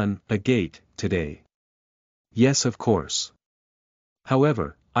enter a gate, today? Yes, of course.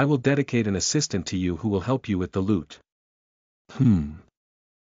 However, I will dedicate an assistant to you who will help you with the loot.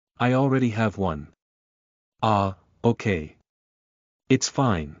 I already have one. Okay. It's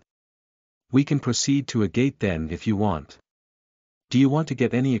fine. We can proceed to a gate then if you want. Do you want to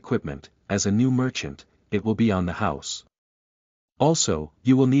get any equipment? As a new merchant, it will be on the house. Also,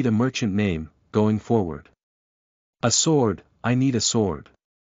 you will need a merchant name, going forward. A sword, I need a sword.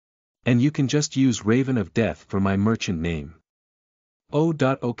 And you can just use Raven of Death for my merchant name.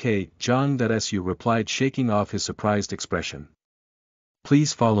 Okay, Jang.su replied, shaking off his surprised expression.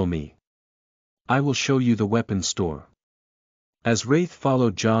 Please follow me. I will show you the weapons store. As Wraith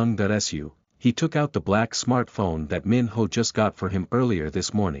followed Jang.su, he took out the black smartphone that Min-ho just got for him earlier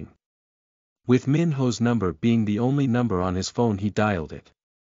this morning. With Min-ho's number being the only number on his phone, he dialed it.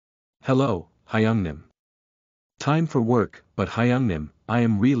 Hello, Hyungnim. Time for work, but Hyungnim, I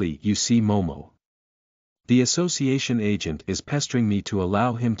am really, you see, Momo. The association agent is pestering me to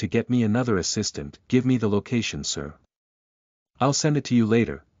allow him to get me another assistant. Give me the location, sir. I'll send it to you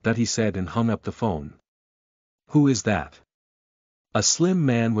later, that he said, and hung up the phone. Who is that? A slim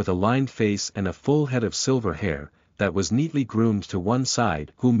man with a lined face and a full head of silver hair, that was neatly groomed to one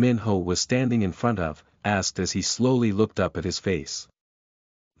side, whom Min-ho was standing in front of, asked as he slowly looked up at his face.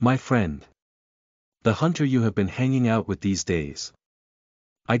 My friend. The hunter you have been hanging out with these days.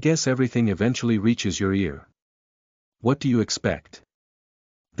 I guess everything eventually reaches your ear. What do you expect?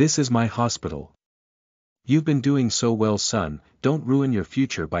 This is my hospital. You've been doing so well, son, don't ruin your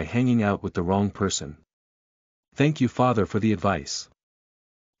future by hanging out with the wrong person. Thank you, father, for the advice.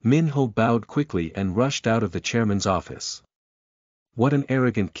 Min-ho bowed quickly and rushed out of the chairman's office. What an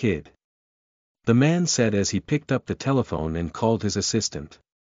arrogant kid. The man said as he picked up the telephone and called his assistant.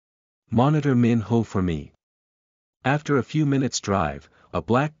 Monitor Min-ho for me. After a few minutes' drive, a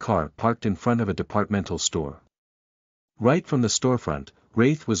black car parked in front of a departmental store. Right from the storefront,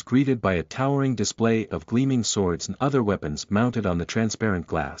 Wraith was greeted by a towering display of gleaming swords and other weapons mounted on the transparent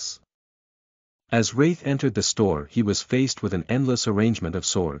glass. As Wraith entered the store, he was faced with an endless arrangement of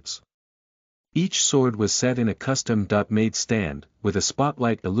swords. Each sword was set in a custom-made stand, with a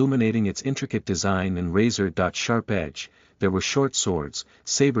spotlight illuminating its intricate design and razor-sharp edge. There were short swords,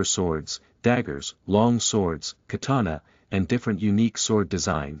 saber swords, daggers, long swords, katana, and different unique sword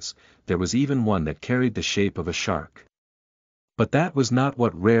designs. There was even one that carried the shape of a shark. But that was not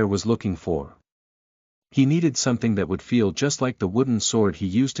what Rare was looking for. He needed something that would feel just like the wooden sword he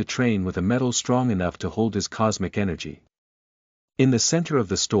used to train with, a metal strong enough to hold his cosmic energy. In the center of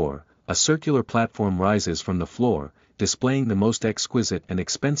the store, a circular platform rises from the floor, displaying the most exquisite and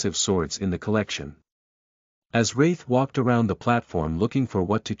expensive swords in the collection. As Wraith walked around the platform looking for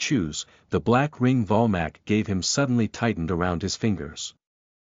what to choose, the black ring Volmac gave him suddenly tightened around his fingers.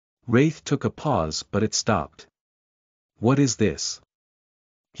 Wraith took a pause, but it stopped. What is this?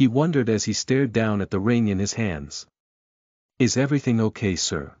 He wondered as he stared down at the ring in his hands. Is everything okay,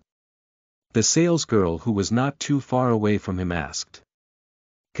 sir? The salesgirl, who was not too far away from him, asked.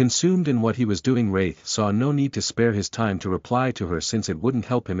 Consumed in what he was doing, Wraith saw no need to spare his time to reply to her, since it wouldn't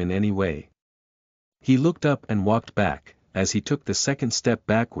help him in any way. He looked up and walked back. As he took the second step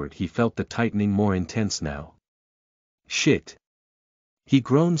backward, he felt the tightening more intense now. Shit! He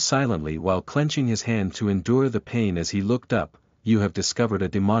groaned silently while clenching his hand to endure the pain as he looked up. You have discovered a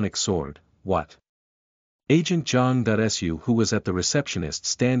demonic sword, what? Agent Jang.su, who was at the receptionist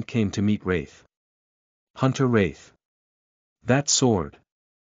stand, came to meet Wraith. Hunter Wraith. That sword.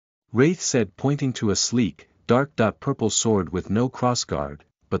 Wraith said, pointing to a sleek, dark purple sword with no crossguard,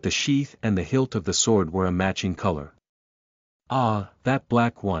 but the sheath and the hilt of the sword were a matching color. Ah, that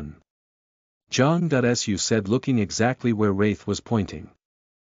black one. Jang.su said, looking exactly where Wraith was pointing.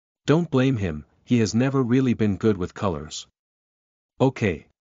 Don't blame him, he has never really been good with colors. Okay.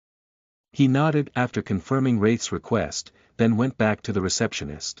 He nodded after confirming Wraith's request, then went back to the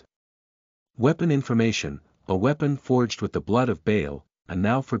receptionist. Weapon information: a weapon forged with the blood of Baal, a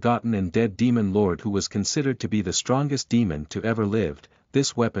now forgotten and dead demon lord who was considered to be the strongest demon to ever lived.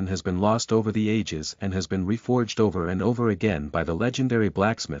 This weapon has been lost over the ages and has been reforged over and over again by the legendary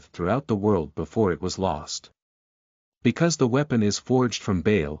blacksmith throughout the world before it was lost. Because the weapon is forged from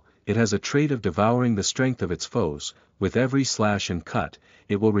Baal, it has a trait of devouring the strength of its foes. With every slash and cut,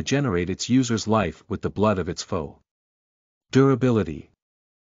 it will regenerate its user's life with the blood of its foe. Durability: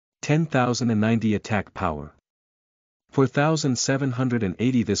 10,090 attack power.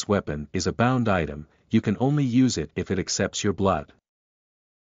 4,780. This weapon is a bound item, you can only use it if it accepts your blood.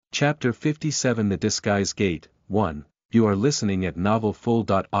 Chapter 57: The Disguise Gate. 1. You are listening at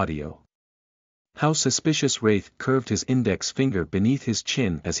novelfull.audio. How suspicious! Wraith curved his index finger beneath his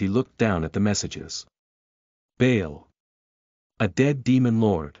chin as he looked down at the messages. Baal. A dead demon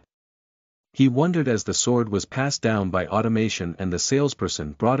lord. He wondered as the sword was passed down by automation and the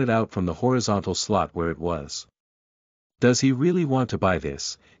salesperson brought it out from the horizontal slot where it was. Does he really want to buy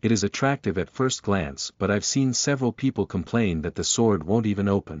this? It is attractive at first glance, but I've seen several people complain that the sword won't even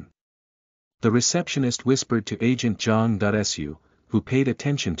open. The receptionist whispered to Agent Jang.su, who paid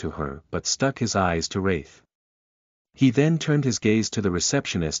attention to her but stuck his eyes to Wraith. He then turned his gaze to the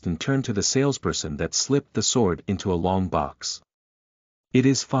receptionist and turned to the salesperson that slipped the sword into a long box. It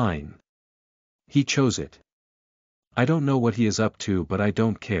is fine. He chose it. I don't know what he is up to, but I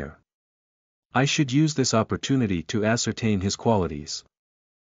don't care. I should use this opportunity to ascertain his qualities.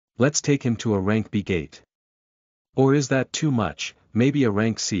 Let's take him to a rank B gate. Or is that too much? Maybe a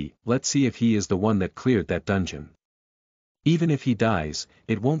rank C. Let's see if he is the one that cleared that dungeon. Even if he dies,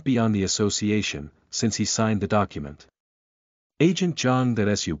 it won't be on the association, since he signed the document. Agent Zhang that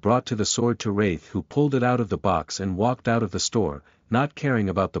SU brought to the sword to Wraith, who pulled it out of the box and walked out of the store, not caring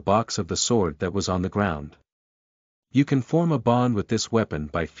about the box of the sword that was on the ground. You can form a bond with this weapon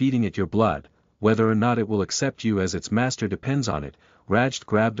by feeding it your blood. Whether or not it will accept you as its master depends on it. Rajd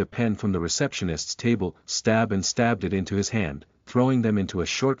grabbed a pen from the receptionist's table, stabbed it into his hand, throwing them into a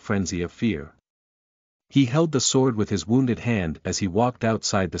short frenzy of fear. He held the sword with his wounded hand as he walked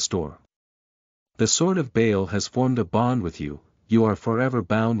outside the store. The sword of Baal has formed a bond with you. You are forever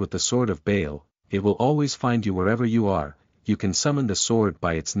bound with the sword of Baal. It will always find you wherever you are. You can summon the sword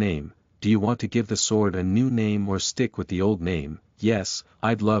by its name. Do you want to give the sword a new name or stick with the old name? Yes,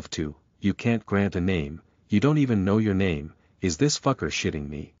 I'd love to. You can't grant a name. You don't even know your name. Is this fucker shitting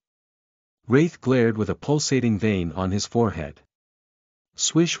me? Wraith glared with a pulsating vein on his forehead.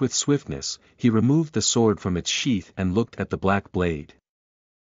 Swish with swiftness, he removed the sword from its sheath and looked at the black blade.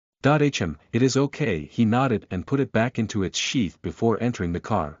 "Hm, it is okay," he nodded and put it back into its sheath before entering the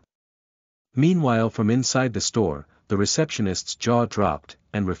car. Meanwhile, from inside the store, the receptionist's jaw dropped,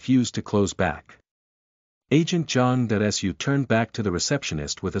 and refused to close back. Agent Zhang that SU turned back to the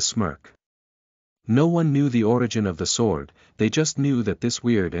receptionist with a smirk. No one knew the origin of the sword, they just knew that this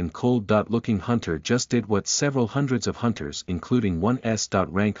weird and cold-looking hunter just did what several hundreds of hunters including one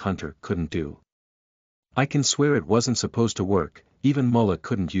S-rank hunter couldn't do. I can swear it wasn't supposed to work, even Mullah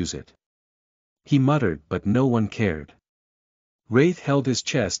couldn't use it. He muttered, but no one cared. Wraith held his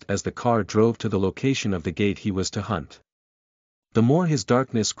chest as the car drove to the location of the gate he was to hunt. The more his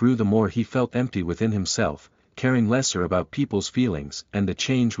darkness grew, the more he felt empty within himself, caring lesser about people's feelings, and the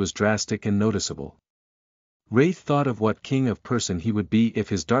change was drastic and noticeable. Wraith thought of what king of person he would be if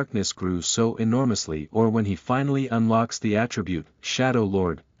his darkness grew so enormously, or when he finally unlocks the attribute, Shadow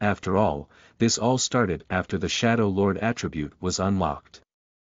Lord. After all, this all started after the Shadow Lord attribute was unlocked.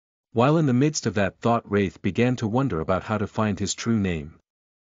 While in the midst of that thought, Wraith began to wonder about how to find his true name.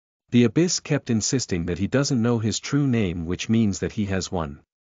 The Abyss kept insisting that he doesn't know his true name, which means that he has one.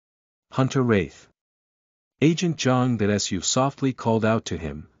 Hunter Wraith. Agent Zhang that SU softly called out to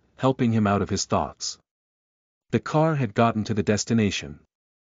him, helping him out of his thoughts. The car had gotten to the destination.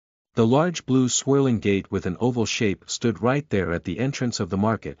 The large blue swirling gate with an oval shape stood right there at the entrance of the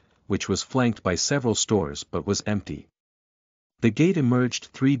market, which was flanked by several stores but was empty. The gate emerged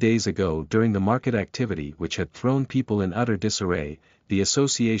 3 days ago during the market activity, which had thrown people in utter disarray. The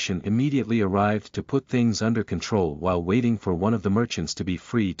association immediately arrived to put things under control while waiting for one of the merchants to be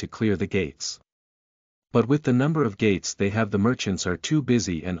free to clear the gates. But with the number of gates they have, the merchants are too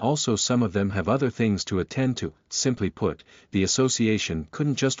busy, and also some of them have other things to attend to. Simply put, the association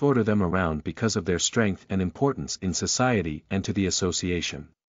couldn't just order them around because of their strength and importance in society and to the association.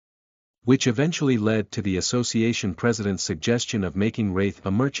 Which eventually led to the association president's suggestion of making Wraith a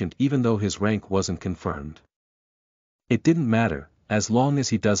merchant even though his rank wasn't confirmed. It didn't matter, as long as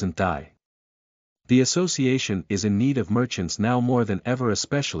he doesn't die. The association is in need of merchants now more than ever,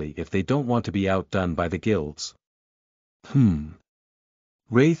 especially if they don't want to be outdone by the guilds.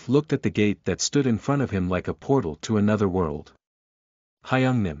 Wraith looked at the gate that stood in front of him like a portal to another world.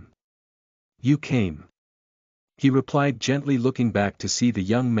 Hyungnim. You came. He replied gently, looking back to see the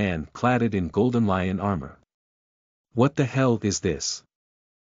young man clad in golden lion armor. What the hell is this?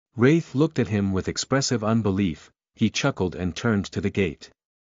 Wraith looked at him with expressive unbelief. He chuckled and turned to the gate.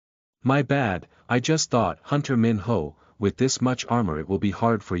 My bad, I just thought, Hunter Min Ho, with this much armor it will be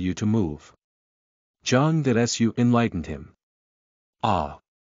hard for you to move. Zhang that SU enlightened him. Ah.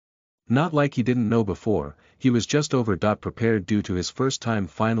 Not like he didn't know before, he was just over-prepared due to his first time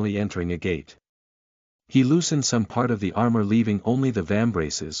finally entering a gate. He loosened some part of the armor, leaving only the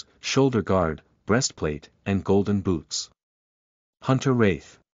vambraces, shoulder guard, breastplate, and golden boots. Hunter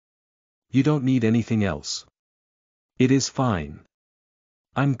Wraith. You don't need anything else. It is fine.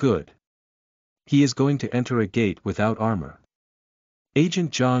 I'm good. He is going to enter a gate without armor.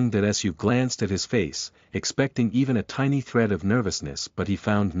 Agent Zhang that SU glanced at his face, expecting even a tiny thread of nervousness, but he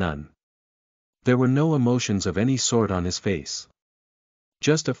found none. There were no emotions of any sort on his face.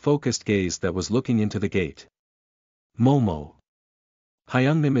 Just a focused gaze that was looking into the gate. Momo.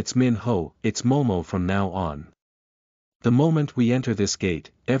 Hyungnim, it's Min Ho, it's Momo from now on. The moment we enter this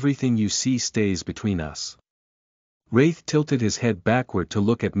gate, everything you see stays between us. Wraith tilted his head backward to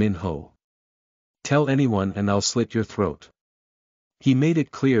look at Min Ho. Tell anyone and I'll slit your throat. He made it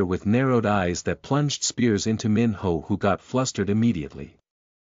clear with narrowed eyes that plunged spears into Min Ho, who got flustered immediately.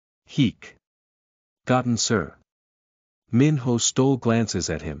 Heek. Gotten, sir. Min Ho stole glances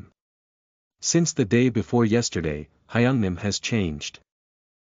at him. Since the day before yesterday, Hyungnim has changed.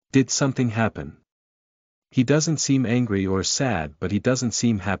 Did something happen? He doesn't seem angry or sad, but he doesn't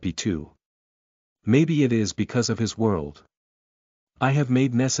seem happy too. Maybe it is because of his world. I have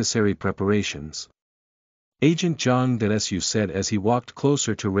made necessary preparations. Agent Jang Desu said as he walked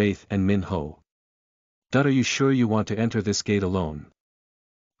closer to Wraith and Min Ho. Are you sure you want to enter this gate alone?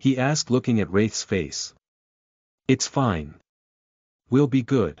 He asked, looking at Wraith's face. It's fine. We'll be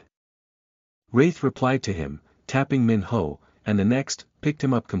good. Wraith replied to him, tapping Min Ho, and the next, picked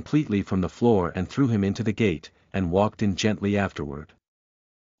him up completely from the floor and threw him into the gate, and walked in gently afterward.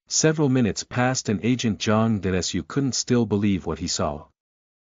 Several minutes passed and Agent Jang Desu couldn't still believe what he saw.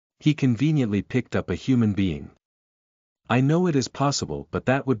 He conveniently picked up a human being. I know it is possible, but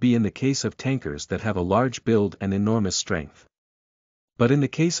that would be in the case of tankers that have a large build and enormous strength. But in the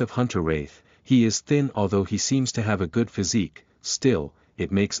case of Hunter Wraith, he is thin. Although he seems to have a good physique, still,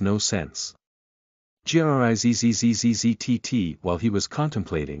 it makes no sense. Grizzzzzt. While he was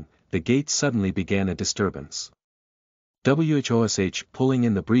contemplating, the gate suddenly began a disturbance. Whosh pulling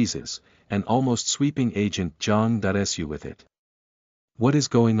in the breezes, and almost sweeping Agent Jang Desu with it. What is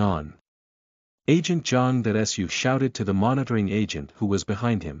going on? Agent Jang Desu shouted to the monitoring agent who was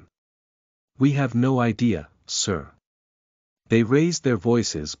behind him. We have no idea, sir. They raised their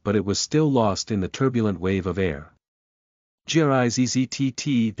voices, but it was still lost in the turbulent wave of air.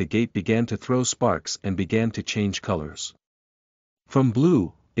 Grizzzztt. The gate began to throw sparks and began to change colors. From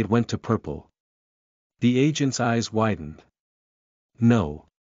blue, it went to purple. The agent's eyes widened. No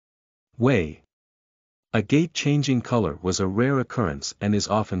way. A gate changing color was a rare occurrence and is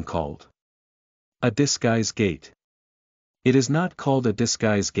often called a disguise gate. It is not called a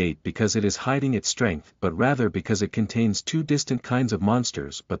disguise gate because it is hiding its strength, but rather because it contains two distant kinds of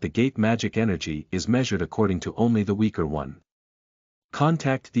monsters, but the gate magic energy is measured according to only the weaker one.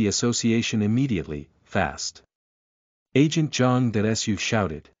 Contact the association immediately, fast. Agent Jang Desu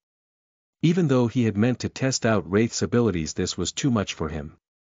shouted. Even though he had meant to test out Wraith's abilities, this was too much for him.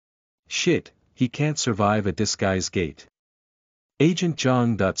 Shit, he can't survive a disguise gate. Agent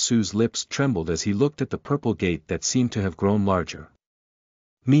Jang Desu's lips trembled as he looked at the purple gate that seemed to have grown larger.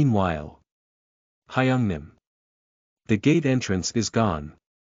 Meanwhile, Hyungnim. The gate entrance is gone.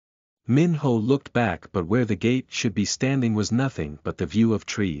 Min Ho looked back, but where the gate should be standing was nothing but the view of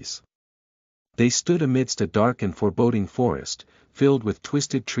trees. They stood amidst a dark and foreboding forest, filled with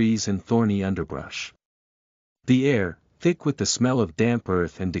twisted trees and thorny underbrush. The air, thick with the smell of damp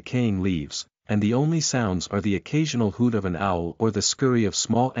earth and decaying leaves, and the only sounds are the occasional hoot of an owl or the scurry of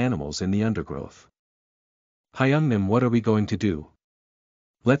small animals in the undergrowth. Hyungnim, what are we going to do?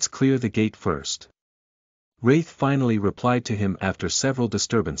 Let's clear the gate first. Wraith finally replied to him after several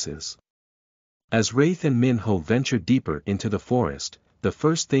disturbances. As Wraith and Min Ho ventured deeper into the forest, the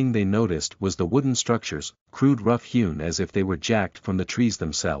first thing they noticed was the wooden structures, crude, rough-hewn as if they were jacked from the trees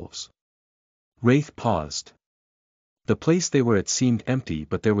themselves. Wraith paused. The place they were at seemed empty,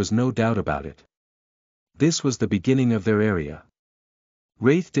 but there was no doubt about it. This was the beginning of their area.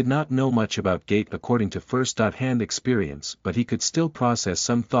 Wraith did not know much about gate according to first-hand experience, but he could still process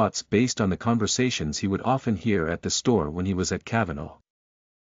some thoughts based on the conversations he would often hear at the store when he was at Kavanaugh.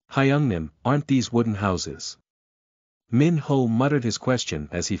 Hyungnim, aren't these wooden houses? Min Ho muttered his question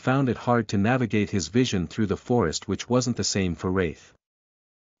as he found it hard to navigate his vision through the forest, which wasn't the same for Wraith.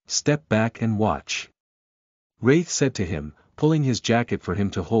 Step back and watch. Wraith said to him, pulling his jacket for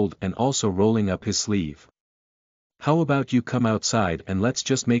him to hold and also rolling up his sleeve. How about you come outside and let's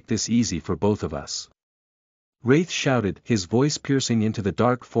just make this easy for both of us? Wraith shouted, his voice piercing into the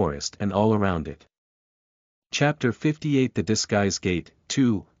dark forest and all around it. Chapter 58 The Disguise Gate,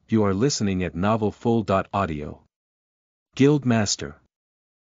 2, you are listening at novelfull.audio. Guild Master.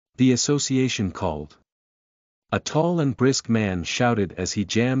 The association called. A tall and brisk man shouted as he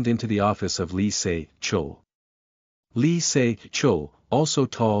jammed into the office of Lee Se-chul. Lee Se-chul, also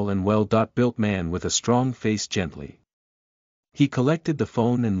tall and well-built man with a strong face, gently. He collected the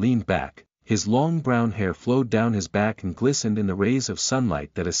phone and leaned back, his long brown hair flowed down his back and glistened in the rays of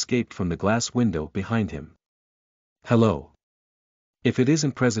sunlight that escaped from the glass window behind him. Hello. If it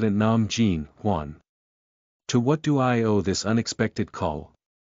isn't President Nam Jin-hwan. To what do I owe this unexpected call?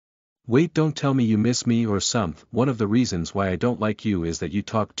 Wait, don't tell me you miss me or something. One of the reasons why I don't like you is that you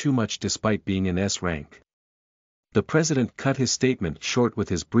talk too much despite being in S rank. The president cut his statement short with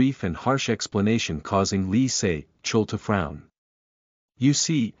his brief and harsh explanation, causing Lee Se-chul to frown. You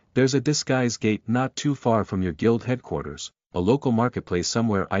see, there's a disguise gate not too far from your guild headquarters, a local marketplace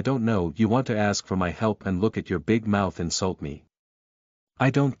somewhere I don't know. You want to ask for my help and look at your big mouth insult me. I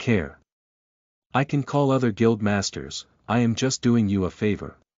don't care. I can call other guild masters, I am just doing you a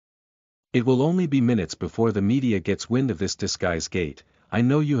favor. It will only be minutes before the media gets wind of this disguise gate. I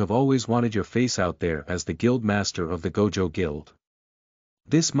know you have always wanted your face out there as the guild master of the Gojo Guild.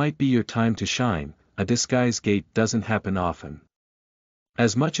 This might be your time to shine. A disguise gate doesn't happen often.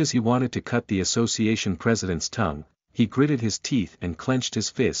 As much as he wanted to cut the association president's tongue, he gritted his teeth and clenched his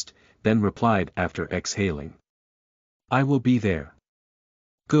fist, then replied after exhaling. I will be there.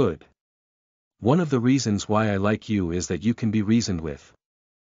 Good. One of the reasons why I like you is that you can be reasoned with.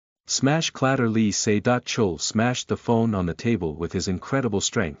 Smash clatter. Lee Se-Chul smashed the phone on the table with his incredible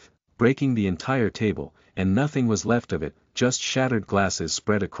strength, breaking the entire table, and nothing was left of it, just shattered glasses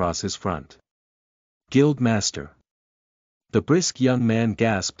spread across his front. Guild Master. The brisk young man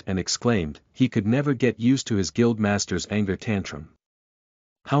gasped and exclaimed, he could never get used to his guild master's anger tantrum.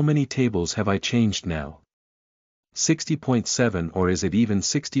 How many tables have I changed now? 60.7 or is it even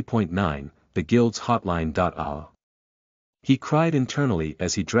 60.9, the guild's hotline. He cried internally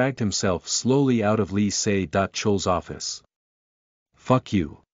as he dragged himself slowly out of Lee Se-Chul's office. Fuck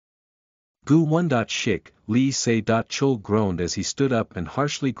you. Goo 1. Shik, Lee Se-Chul groaned as he stood up and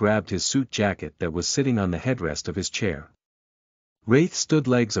harshly grabbed his suit jacket that was sitting on the headrest of his chair. Wraith stood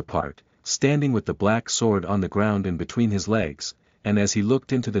legs apart, standing with the black sword on the ground in between his legs, and as he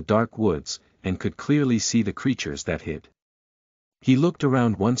looked into the dark woods, and could clearly see the creatures that hid. He looked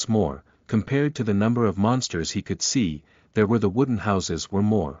around once more. Compared to the number of monsters he could see, there were the wooden houses were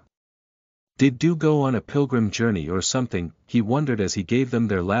more. Did Do go on a pilgrim journey or something, he wondered as he gave them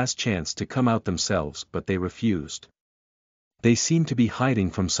their last chance to come out themselves, but they refused. They seemed to be hiding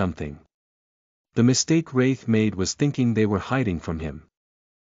from something. The mistake Wraith made was thinking they were hiding from him.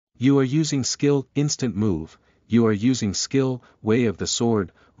 You are using skill, instant move, you are using skill, way of the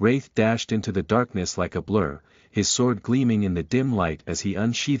sword. Wraith dashed into the darkness like a blur, his sword gleaming in the dim light as he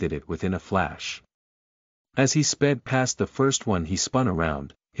unsheathed it within a flash. As he sped past the first one he spun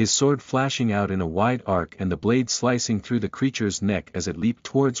around, his sword flashing out in a wide arc and the blade slicing through the creature's neck as it leaped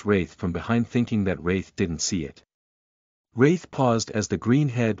towards Wraith from behind, thinking that Wraith didn't see it. Wraith paused as the green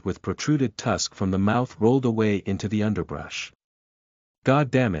head with protruded tusk from the mouth rolled away into the underbrush.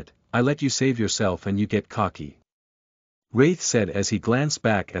 God damn it, I let you save yourself and you get cocky. Wraith said as he glanced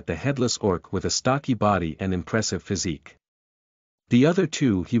back at the headless orc with a stocky body and impressive physique. The other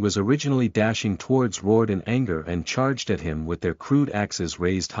two he was originally dashing towards roared in anger and charged at him with their crude axes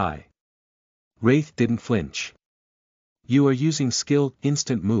raised high. Wraith didn't flinch. You are using skill,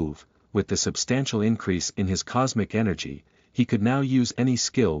 instant move. With the substantial increase in his cosmic energy, he could now use any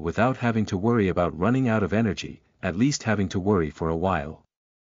skill without having to worry about running out of energy, at least having to worry for a while.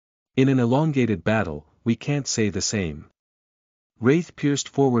 In an elongated battle, we can't say the same. Wraith pierced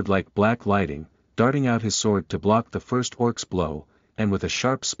forward like black lightning, darting out his sword to block the first orc's blow, and with a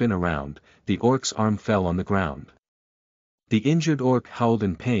sharp spin around, the orc's arm fell on the ground. The injured orc howled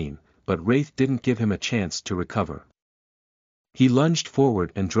in pain, but Wraith didn't give him a chance to recover. He lunged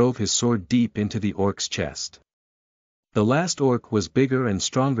forward and drove his sword deep into the orc's chest. The last orc was bigger and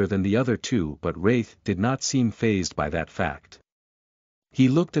stronger than the other two, but Wraith did not seem fazed by that fact. He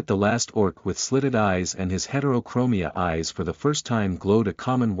looked at the last orc with slitted eyes, and his heterochromia eyes for the first time glowed a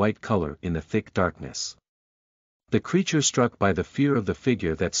common white color in the thick darkness. The creature, struck by the fear of the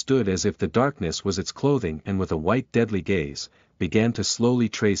figure that stood as if the darkness was its clothing and with a white deadly gaze, began to slowly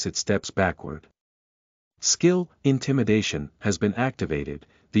trace its steps backward. Skill, Intimidation, has been activated.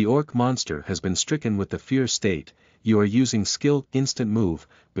 The orc monster has been stricken with the fear state. You are using skill, instant move.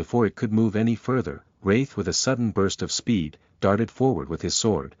 Before it could move any further, Wraith with a sudden burst of speed, darted forward with his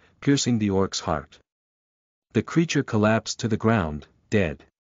sword, piercing the orc's heart. The creature collapsed to the ground, dead.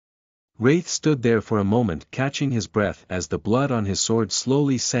 Wraith stood there for a moment catching his breath as the blood on his sword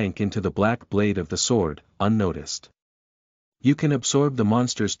slowly sank into the black blade of the sword, unnoticed. You can absorb the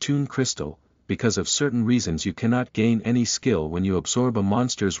monster's tune crystal. Because of certain reasons you cannot gain any skill when you absorb a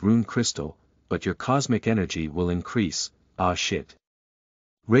monster's rune crystal, but your cosmic energy will increase. Ah shit.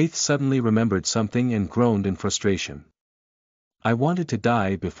 Wraith suddenly remembered something and groaned in frustration. I wanted to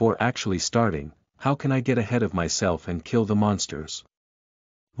die before actually starting. How can I get ahead of myself and kill the monsters?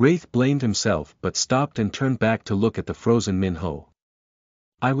 Wraith blamed himself but stopped and turned back to look at the frozen Minho.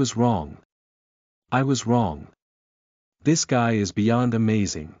 I was wrong. I was wrong. This guy is beyond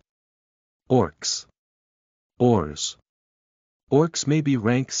amazing. Orcs. Ors. Orcs may be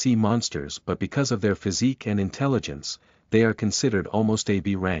rank C monsters, but because of their physique and intelligence, they are considered almost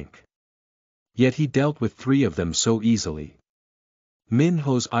AB rank. Yet he dealt with 3 of them so easily.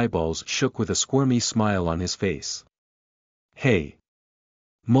 Minho's eyeballs shook with a squirmy smile on his face. Hey.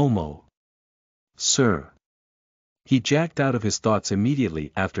 Momo. Sir. He jacked out of his thoughts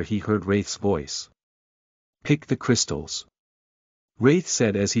immediately after he heard Wraith's voice. Pick the crystals. Wraith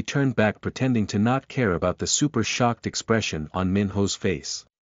said as he turned back, pretending to not care about the super shocked expression on Minho's face.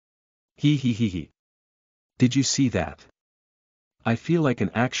 He. Did you see that? I feel like an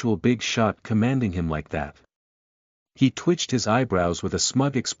actual big shot commanding him like that. He twitched his eyebrows with a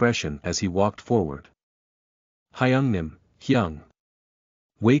smug expression as he walked forward. Hyungnim, Hyung.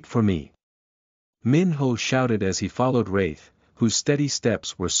 Wait for me. Minho shouted as he followed Wraith, whose steady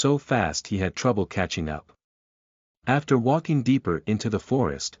steps were so fast he had trouble catching up. After walking deeper into the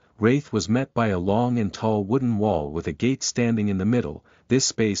forest, Wraith was met by a long and tall wooden wall with a gate standing in the middle. This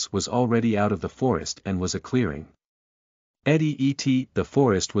space was already out of the forest and was a clearing. The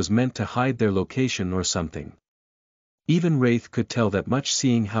forest was meant to hide their location or something. Even Wraith could tell that much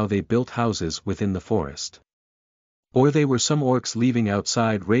seeing how they built houses within the forest. Or they were some orcs leaving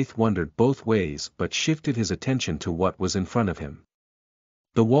outside. Wraith wondered both ways but shifted his attention to what was in front of him.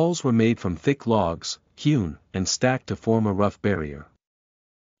 The walls were made from thick logs, hewn and stacked to form a rough barrier.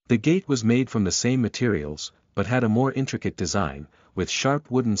 The gate was made from the same materials, but had a more intricate design, with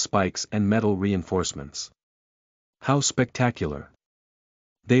sharp wooden spikes and metal reinforcements. How spectacular!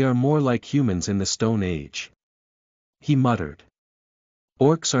 They are more like humans in the Stone Age. He muttered.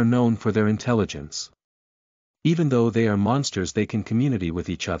 Orcs are known for their intelligence. Even though they are monsters, they can communicate with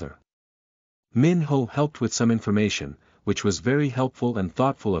each other. Minho helped with some information, which was very helpful and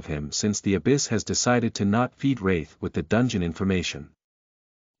thoughtful of him since the Abyss has decided to not feed Wraith with the dungeon information.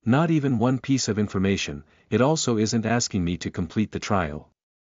 Not even one piece of information. It also isn't asking me to complete the trial.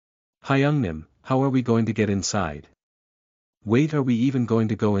 Hyungnim, how are we going to get inside? Wait, are we even going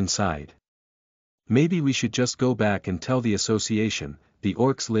to go inside? Maybe we should just go back and tell the association. The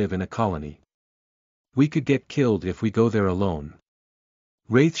orcs live in a colony. We could get killed if we go there alone.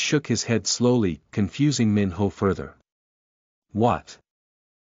 Wraith shook his head slowly, confusing Minho further. What?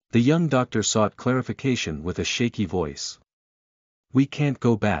 The young doctor sought clarification with a shaky voice. We can't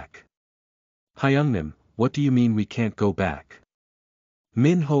go back. Hyungnim, what do you mean we can't go back?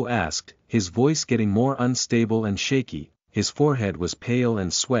 Minho asked, his voice getting more unstable and shaky. His forehead was pale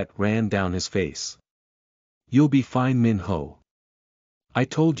and sweat ran down his face. You'll be fine, Minho. I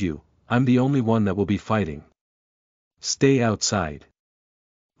told you, I'm the only one that will be fighting. Stay outside.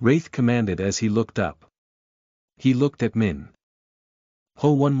 Wraith commanded as he looked up. He looked at Minho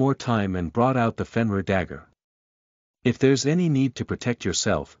one more time and brought out the Fenrir dagger. If there's any need to protect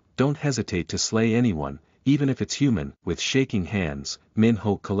yourself, don't hesitate to slay anyone, even if it's human. With shaking hands,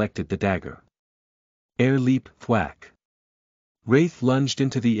 Minho collected the dagger. Air leap, thwack. Wraith lunged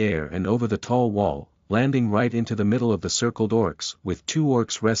into the air and over the tall wall, landing right into the middle of the circled orcs, with two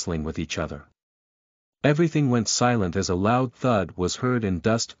orcs wrestling with each other. Everything went silent as a loud thud was heard and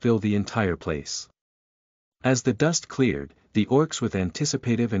dust filled the entire place. As the dust cleared, the orcs with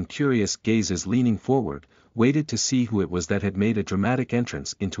anticipative and curious gazes leaning forward, waited to see who it was that had made a dramatic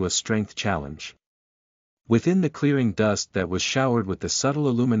entrance into a strength challenge. Within the clearing, dust that was showered with the subtle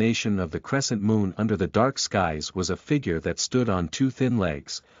illumination of the crescent moon under the dark skies, was a figure that stood on two thin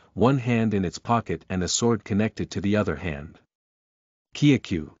legs, one hand in its pocket and a sword connected to the other hand.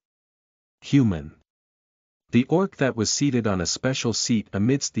 Kyaku. Human. The orc that was seated on a special seat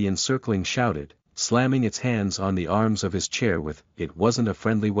amidst the encircling shouted, slamming its hands on the arms of his chair with, it wasn't a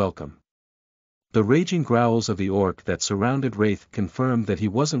friendly welcome. The raging growls of the orc that surrounded Wraith confirmed that he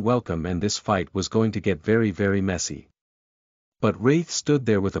wasn't welcome and this fight was going to get very, very messy. But Wraith stood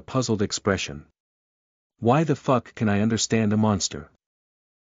there with a puzzled expression. Why the fuck can I understand a monster?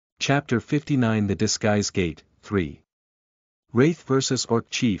 Chapter 59 The Disguise Gate, 3. Wraith vs. Orc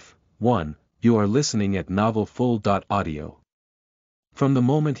Chief, 1. You are listening at novelfull.audio. From the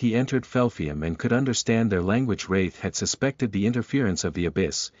moment he entered Felfium and could understand their language, Wraith had suspected the interference of the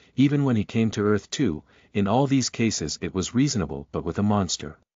Abyss. Even when he came to Earth too, in all these cases it was reasonable, but with a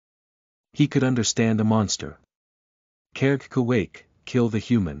monster. He could understand a monster. Kerg Kuwake, kill the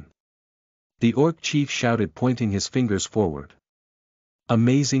human. The Orc Chief shouted, pointing his fingers forward.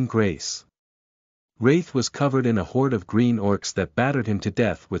 Amazing grace. Wraith was covered in a horde of green orcs that battered him to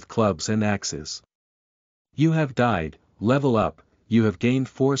death with clubs and axes. You have died, level up. You have gained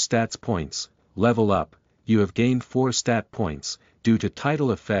 4 stats points, level up. You have gained 4 stat points, due to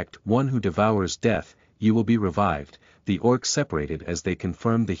title effect one who devours death, you will be revived. The orcs separated as they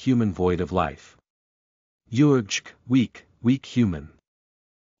confirmed the human void of life. Yurgk, weak human.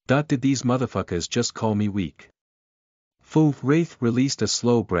 Did these motherfuckers just call me weak? Foo. Wraith released a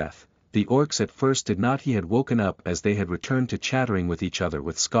slow breath. The orcs at first did not. He had woken up as they had returned to chattering with each other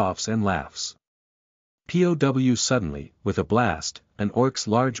with scoffs and laughs. POW suddenly, with a blast, an orc's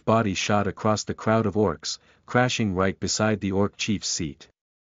large body shot across the crowd of orcs, crashing right beside the orc chief's seat.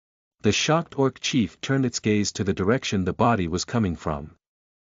 The shocked orc chief turned its gaze to the direction the body was coming from.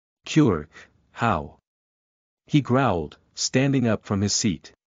 Kurk, how? He growled, standing up from his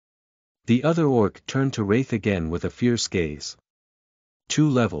seat. The other orc turned to Wraith again with a fierce gaze. 2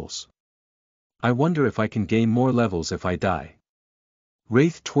 levels. I wonder if I can gain more levels if I die.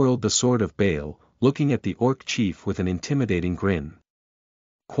 Wraith twirled the sword of Baal, looking at the orc chief with an intimidating grin.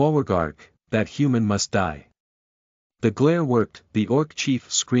 Quawargark, that human must die. The glare worked, the orc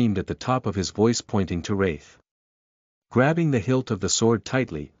chief screamed at the top of his voice pointing to Wraith. Grabbing the hilt of the sword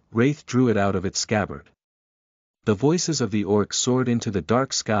tightly, Wraith drew it out of its scabbard. The voices of the orcs soared into the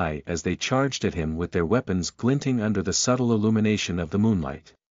dark sky as they charged at him with their weapons glinting under the subtle illumination of the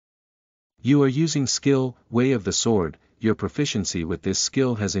moonlight. You are using skill, way of the sword, your proficiency with this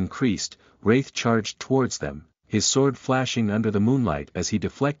skill has increased. Wraith charged towards them, his sword flashing under the moonlight as he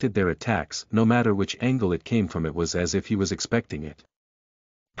deflected their attacks. No matter which angle it came from, it was as if he was expecting it.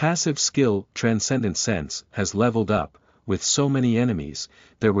 Passive skill, Transcendent Sense, has leveled up. With so many enemies,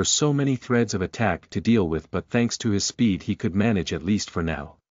 there were so many threads of attack to deal with, but thanks to his speed he could manage at least for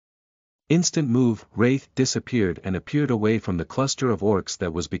now. Instant move, Wraith disappeared and appeared away from the cluster of orcs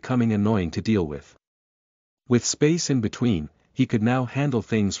that was becoming annoying to deal with. With space in between, he could now handle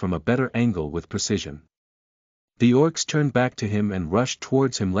things from a better angle with precision. The orcs turned back to him and rushed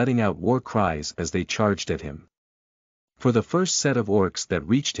towards him, letting out war cries as they charged at him. For the first set of orcs that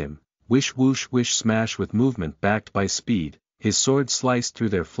reached him, wish whoosh wish smash with movement backed by speed, his sword sliced through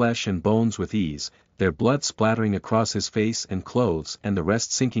their flesh and bones with ease, their blood splattering across his face and clothes and the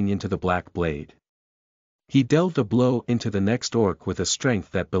rest sinking into the black blade. He dealt a blow into the next orc with a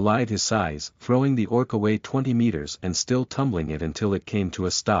strength that belied his size, throwing the orc away 20 meters and still tumbling it until it came to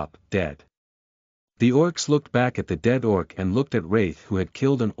a stop, dead. The orcs looked back at the dead orc and looked at Wraith, who had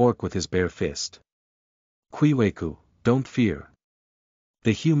killed an orc with his bare fist. Quiweku, don't fear.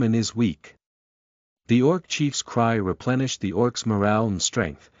 The human is weak. The orc chief's cry replenished the orcs' morale and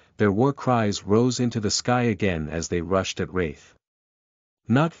strength. Their war cries rose into the sky again as they rushed at Wraith.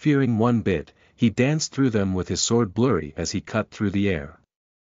 Not fearing one bit, he danced through them with his sword blurry as he cut through the air.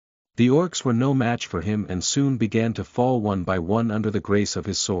 The orcs were no match for him and soon began to fall one by one under the grace of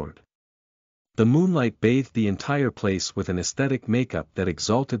his sword. The moonlight bathed the entire place with an aesthetic makeup that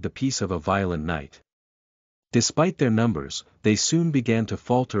exalted the peace of a violent night. Despite their numbers, they soon began to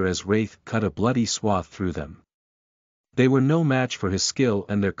falter as Wraith cut a bloody swath through them. They were no match for his skill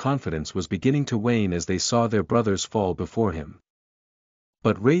and their confidence was beginning to wane as they saw their brothers fall before him.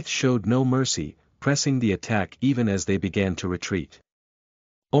 But Wraith showed no mercy, pressing the attack even as they began to retreat.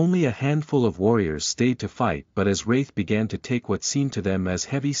 Only a handful of warriors stayed to fight, but as Wraith began to take what seemed to them as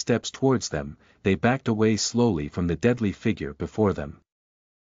heavy steps towards them, they backed away slowly from the deadly figure before them.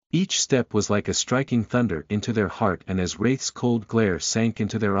 Each step was like a striking thunder into their heart, and as Wraith's cold glare sank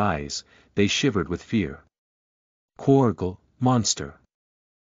into their eyes, they shivered with fear. Quargle, monster!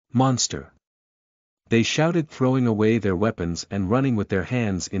 Monster! They shouted, throwing away their weapons and running with their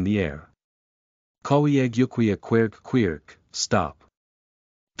hands in the air. Kawieg yukwia quirk quirk, stop!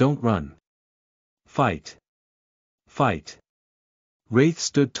 Don't run! Fight! Fight! Wraith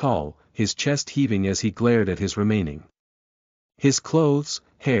stood tall, his chest heaving as he glared at his remaining. His clothes,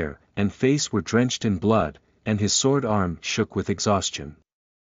 hair, and face were drenched in blood, and his sword arm shook with exhaustion.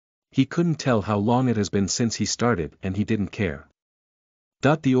 He couldn't tell how long it has been since he started, and he didn't care.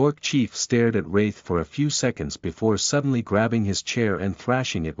 The orc chief stared at Wraith for a few seconds before suddenly grabbing his chair and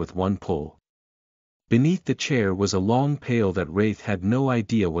thrashing it with one pull. Beneath the chair was a long pail that Wraith had no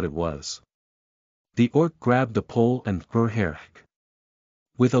idea what it was. The orc grabbed the pole and grrrrrrk.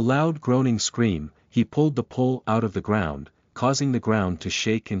 With a loud groaning scream, he pulled the pole out of the ground, causing the ground to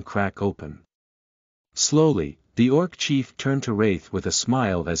shake and crack open. Slowly, the orc chief turned to Wraith with a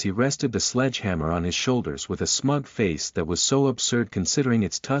smile as he rested the sledgehammer on his shoulders with a smug face that was so absurd considering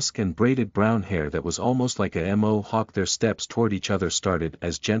its tusk and braided brown hair that was almost like a mohawk. Their steps toward each other started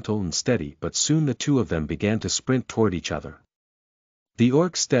as gentle and steady, but soon the two of them began to sprint toward each other. The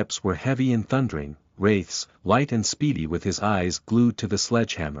orc's steps were heavy and thundering, Wraith's, light and speedy with his eyes glued to the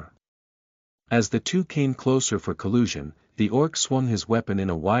sledgehammer. As the two came closer for collusion, the orc swung his weapon in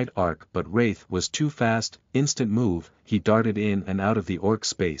a wide arc, but Wraith was too fast. Instant move, he darted in and out of the orc's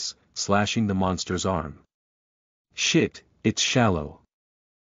space, slashing the monster's arm. Shit, it's shallow.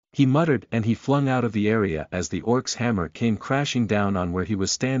 He muttered and he flung out of the area as the orc's hammer came crashing down on where he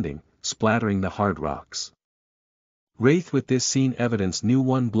was standing, splattering the hard rocks. Wraith with this scene evidence knew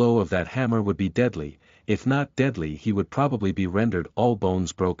one blow of that hammer would be deadly. If not deadly, he would probably be rendered all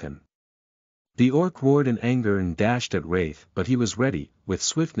bones broken. The orc roared in anger and dashed at Wraith, but he was ready. With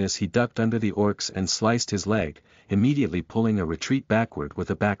swiftness he ducked under the orcs and sliced his leg, immediately pulling a retreat backward with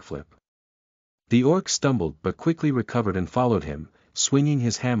a backflip. The orc stumbled but quickly recovered and followed him, swinging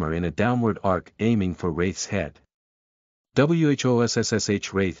his hammer in a downward arc aiming for Wraith's head.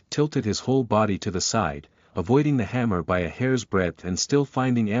 WHOSSSH Wraith tilted his whole body to the side, avoiding the hammer by a hair's breadth and still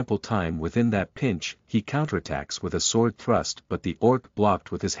finding ample time within that pinch. He counterattacks with a sword thrust but the orc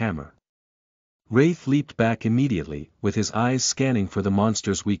blocked with his hammer. Wraith leaped back immediately, with his eyes scanning for the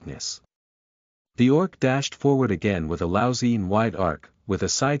monster's weakness. The orc dashed forward again with a lousy and wide arc. With a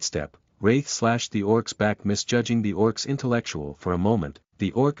sidestep, Wraith slashed the orc's back, misjudging the orc's intellectual for a moment.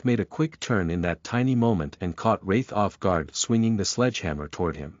 The orc made a quick turn in that tiny moment and caught Wraith off guard, swinging the sledgehammer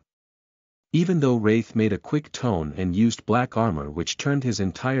toward him. Even though Wraith made a quick turn and used black armor which turned his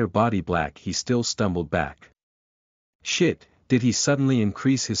entire body black, he still stumbled back. Shit, did he suddenly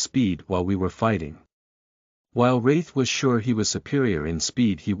increase his speed while we were fighting? While Wraith was sure he was superior in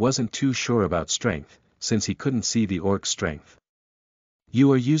speed, he wasn't too sure about strength, since he couldn't see the orc's strength.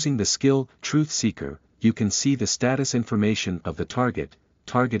 You are using the skill, Truth Seeker. You can see the status information of the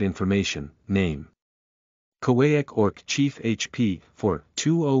target information, name. Kawayak Orc Chief HP, 4,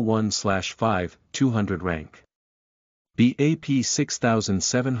 201/5, 200 rank. BAP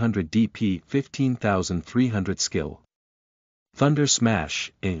 6700 DP 15300 skill. Thunder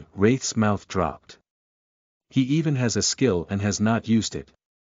Smash, Wraith's mouth dropped. He even has a skill and has not used it.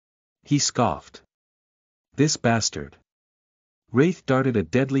 He scoffed. This bastard. Wraith darted a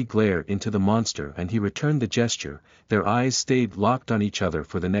deadly glare into the monster and he returned the gesture. Their eyes stayed locked on each other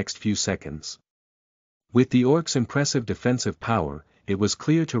for the next few seconds. With the orc's impressive defensive power, it was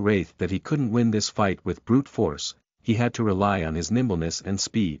clear to Wraith that he couldn't win this fight with brute force. He had to rely on his nimbleness and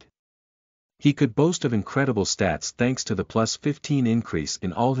speed. He could boast of incredible stats thanks to the plus 15 increase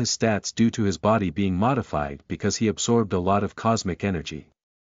in all his stats due to his body being modified because he absorbed a lot of cosmic energy.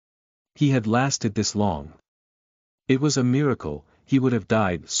 He had lasted this long. It was a miracle. He would have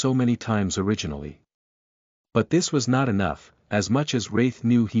died so many times originally. But this was not enough. As much as Wraith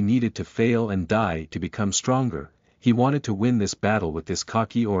knew he needed to fail and die to become stronger, he wanted to win this battle with this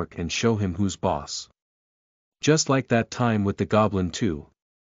cocky orc and show him who's boss. Just like that time with the goblin too.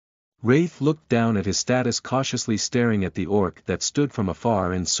 Wraith looked down at his status, cautiously staring at the orc that stood from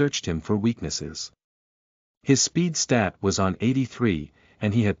afar and searched him for weaknesses. His speed stat was on 83,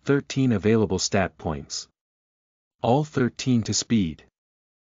 and he had 13 available stat points. All 13 to speed.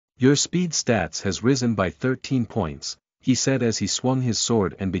 Your speed stats has risen by 13 points, he said as he swung his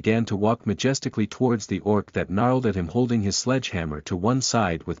sword and began to walk majestically towards the orc that gnarled at him, holding his sledgehammer to one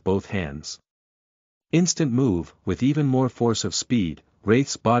side with both hands. Instant move. With even more force of speed,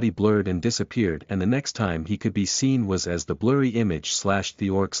 Wraith's body blurred and disappeared, and the next time he could be seen was as the blurry image slashed the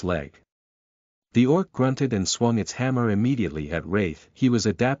orc's leg. The orc grunted and swung its hammer immediately at Wraith. He was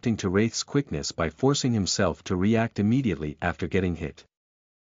adapting to Wraith's quickness by forcing himself to react immediately after getting hit.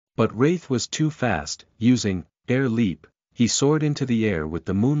 But Wraith was too fast. Using air leap, he soared into the air with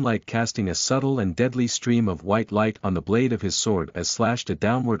the moonlight casting a subtle and deadly stream of white light on the blade of his sword as slashed a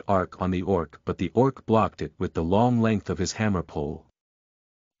downward arc on the orc, but the orc blocked it with the long length of his hammer pole.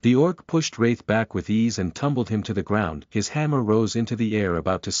 The orc pushed Wraith back with ease and tumbled him to the ground. His hammer rose into the air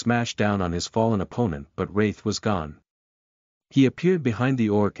about to smash down on his fallen opponent, but Wraith was gone. He appeared behind the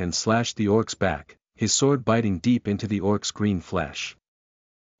orc and slashed the orc's back, his sword biting deep into the orc's green flesh.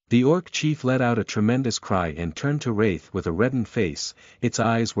 The orc chief let out a tremendous cry and turned to Wraith with a reddened face. Its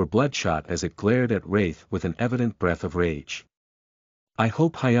eyes were bloodshot as it glared at Wraith with an evident breath of rage. I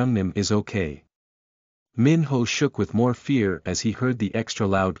hope Hyungnim is okay. Min-ho shook with more fear as he heard the extra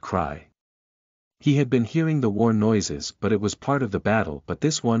loud cry. He had been hearing the war noises, but it was part of the battle, but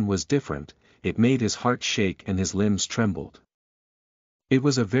this one was different. It made his heart shake and his limbs trembled. It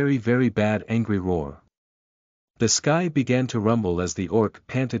was a very, very bad angry roar. The sky began to rumble as the orc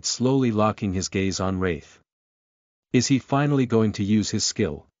panted, slowly locking his gaze on Wraith. Is he finally going to use his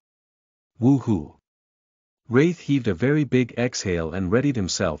skill? Woohoo! Wraith heaved a very big exhale and readied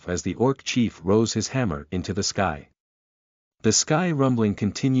himself as the orc chief rose his hammer into the sky. The sky rumbling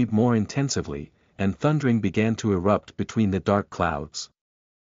continued more intensively, and thundering began to erupt between the dark clouds.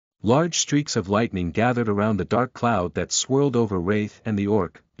 Large streaks of lightning gathered around the dark cloud that swirled over Wraith and the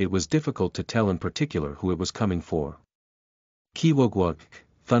orc. It was difficult to tell in particular who it was coming for. Kiwogwog,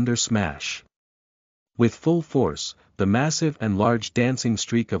 Thunder Smash. With full force, the massive and large dancing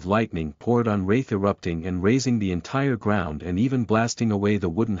streak of lightning poured on Wraith, erupting and raising the entire ground and even blasting away the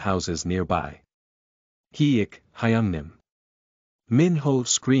wooden houses nearby. Hiik, Hyungnim. Min-ho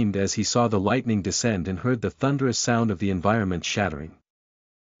screamed as he saw the lightning descend and heard the thunderous sound of the environment shattering.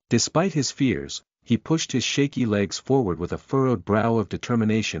 Despite his fears, he pushed his shaky legs forward with a furrowed brow of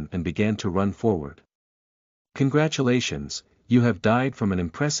determination and began to run forward. Congratulations, you have died from an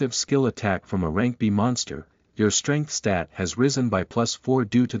impressive skill attack from a rank B monster. Your strength stat has risen by +4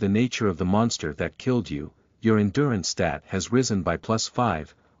 due to the nature of the monster that killed you. Your endurance stat has risen by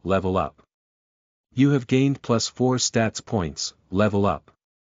 +5, level up. You have gained +4 stats points, level up.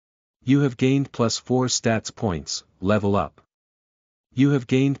 You have gained +4 stats points, level up. You have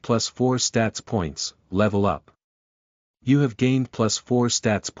gained +4 stats points, level up. You have gained +4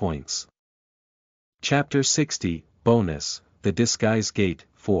 stats points. Chapter 60, Bonus, The Disguise Gate,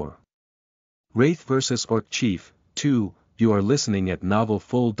 4. Wraith vs. Orc Chief, 2, you are listening at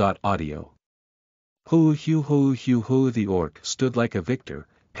novelfull.audio. Hoo, the orc stood like a victor,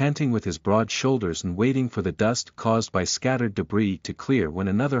 panting with his broad shoulders and waiting for the dust caused by scattered debris to clear when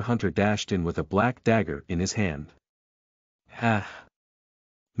another hunter dashed in with a black dagger in his hand. Ha!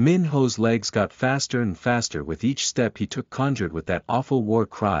 Min Ho's legs got faster and faster with each step he took, conjured with that awful war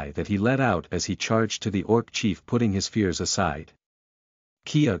cry that he let out as he charged to the orc chief, putting his fears aside.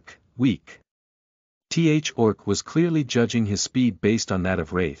 Kiuk, weak. Orc was clearly judging his speed based on that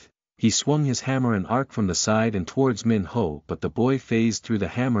of Wraith. He swung his hammer and arc from the side and towards Min Ho, but the boy phased through the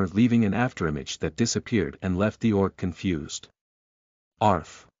hammer, leaving an afterimage that disappeared and left the orc confused.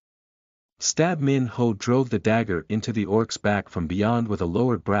 Arf! Stab! Min Ho drove the dagger into the orc's back from beyond with a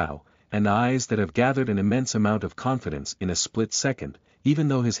lowered brow, and eyes that have gathered an immense amount of confidence in a split second. Even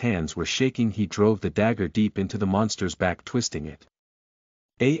though his hands were shaking, he drove the dagger deep into the monster's back, twisting it.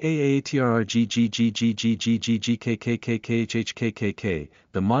 The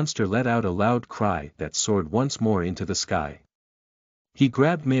monster let out a loud cry that soared once more into the sky. He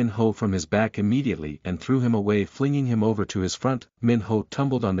grabbed Min Ho from his back immediately and threw him away, flinging him over to his front. Min Ho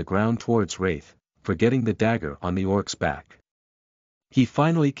tumbled on the ground towards Wraith, forgetting the dagger on the orc's back. He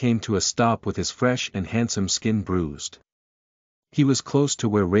finally came to a stop with his fresh and handsome skin bruised. He was close to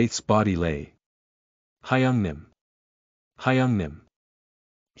where Wraith's body lay. Hyungnim! Hyungnim!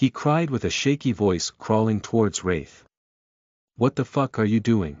 He cried with a shaky voice, crawling towards Wraith. What the fuck are you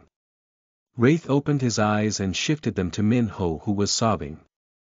doing? Wraith opened his eyes and shifted them to Min Ho, who was sobbing.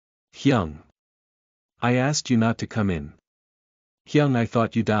 Hyung! I asked you not to come in. Hyung, I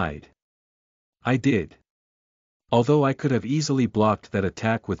thought you died. I did. Although I could have easily blocked that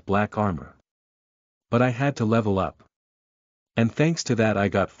attack with black armor. But I had to level up. And thanks to that I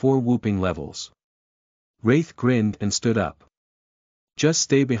got 4 whooping levels. Wraith grinned and stood up. Just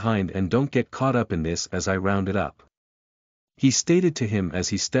stay behind and don't get caught up in this as I round it up. He stated to him as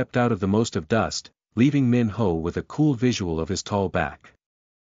he stepped out of the most of dust, leaving Min Ho with a cool visual of his tall back.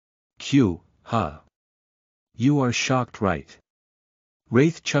 You are shocked, right?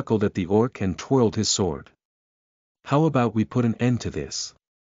 Wraith chuckled at the orc and twirled his sword. How about we put an end to this?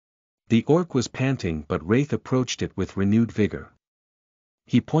 The orc was panting, but Wraith approached it with renewed vigor.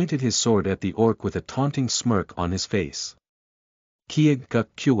 He pointed his sword at the orc with a taunting smirk on his face. Kieg guk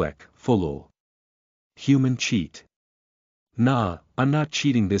kuek, fulul. Human cheat. Nah, I'm not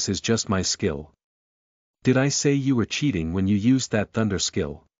cheating, this is just my skill. Did I say you were cheating when you used that thunder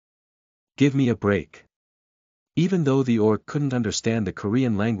skill? Give me a break. Even though the orc couldn't understand the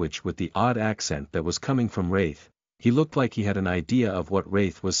Korean language with the odd accent that was coming from Wraith, he looked like he had an idea of what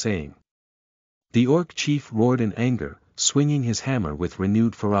Wraith was saying. The orc chief roared in anger, swinging his hammer with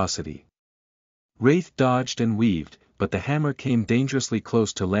renewed ferocity. Wraith dodged and weaved, but the hammer came dangerously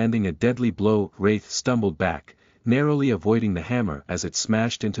close to landing a deadly blow. Wraith stumbled back, narrowly avoiding the hammer as it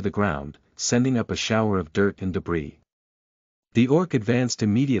smashed into the ground, sending up a shower of dirt and debris. The orc advanced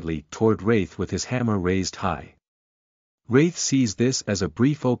immediately toward Wraith with his hammer raised high. Wraith sees this as a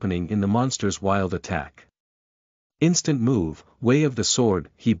brief opening in the monster's wild attack. Instant move, way of the sword,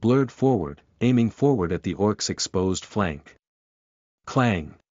 he blurred forward, aiming forward at the orc's exposed flank.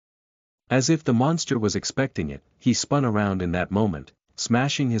 Clang! As if the monster was expecting it, he spun around in that moment,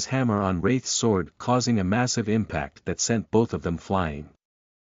 smashing his hammer on Wraith's sword, causing a massive impact that sent both of them flying.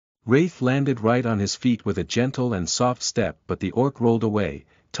 Wraith landed right on his feet with a gentle and soft step, but the orc rolled away,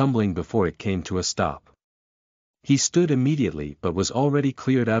 tumbling before it came to a stop. He stood immediately but was already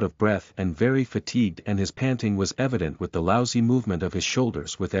cleared out of breath and very fatigued, and his panting was evident with the lousy movement of his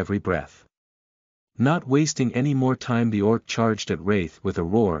shoulders with every breath. Not wasting any more time, the orc charged at Wraith with a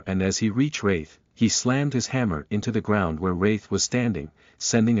roar, and as he reached Wraith, he slammed his hammer into the ground where Wraith was standing,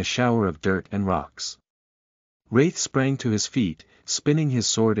 sending a shower of dirt and rocks. Wraith sprang to his feet, spinning his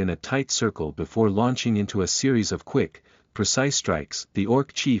sword in a tight circle before launching into a series of quick, precise strikes. The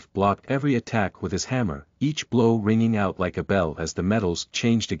orc chief blocked every attack with his hammer, each blow ringing out like a bell as the metals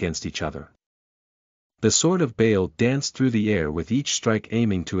changed against each other. The sword of Baal danced through the air with each strike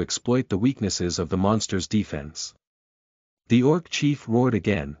aiming to exploit the weaknesses of the monster's defense. The orc chief roared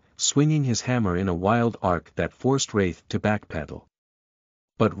again, swinging his hammer in a wild arc that forced Wraith to backpedal.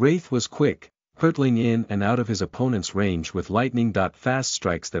 But Wraith was quick, hurtling in and out of his opponent's range with lightning-fast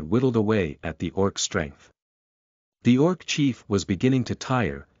strikes that whittled away at the orc's strength. The orc chief was beginning to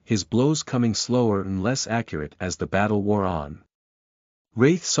tire, his blows coming slower and less accurate as the battle wore on.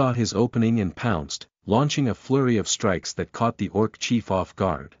 Wraith saw his opening and pounced, launching a flurry of strikes that caught the orc chief off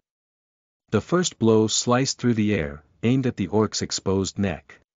guard. The first blow sliced through the air, aimed at the orc's exposed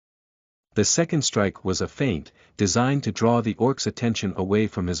neck. The second strike was a feint, designed to draw the orc's attention away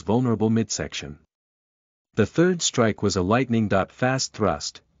from his vulnerable midsection. The third strike was a lightning-fast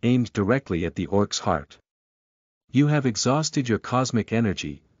thrust, aimed directly at the orc's heart. You have exhausted your cosmic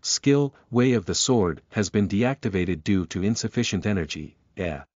energy. Skill, Way of the Sword, has been deactivated due to insufficient energy.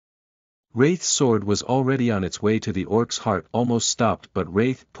 Wraith's sword was already on its way to the orc's heart, almost stopped, but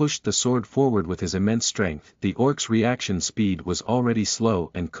Wraith pushed the sword forward with his immense strength. The orc's reaction speed was already slow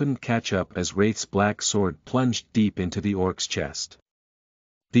and couldn't catch up as Wraith's black sword plunged deep into the orc's chest.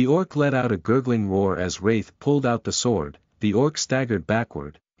 The orc let out a gurgling roar as Wraith pulled out the sword. The orc staggered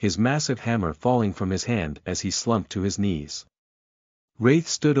backward, his massive hammer falling from his hand as he slumped to his knees. Wraith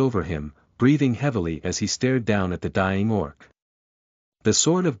stood over him, breathing heavily as he stared down at the dying orc. The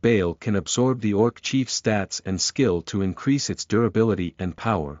sword of Baal can absorb the orc chief's stats and skill to increase its durability and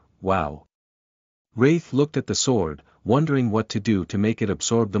power. Wow. Wraith looked at the sword, wondering what to do to make it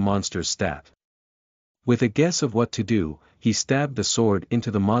absorb the monster's stat. With a guess of what to do, he stabbed the sword into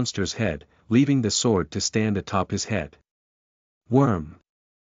the monster's head, leaving the sword to stand atop his head. Worm.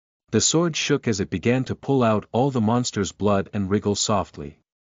 The sword shook as it began to pull out all the monster's blood and wriggle softly.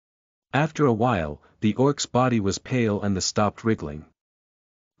 After a while, the orc's body was pale and stopped wriggling.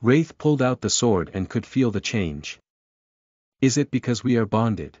 Wraith pulled out the sword and could feel the change. Is it because we are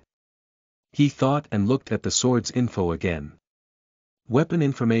bonded? He thought and looked at the sword's info again. Weapon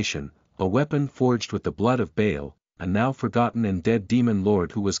information, a weapon forged with the blood of Baal, a now forgotten and dead demon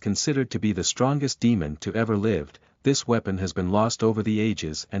lord who was considered to be the strongest demon to ever lived. This weapon has been lost over the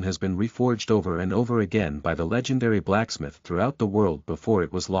ages and has been reforged over and over again by the legendary blacksmith throughout the world before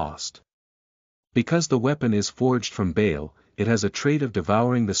it was lost. Because the weapon is forged from Baal, it has a trait of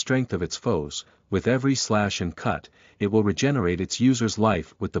devouring the strength of its foes. With every slash and cut, it will regenerate its user's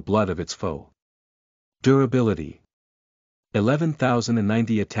life with the blood of its foe. Durability.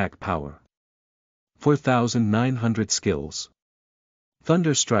 11,090 attack power. 4,900 skills.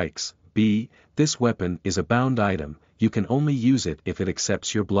 Thunder strikes. B. This weapon is a bound item, you can only use it if it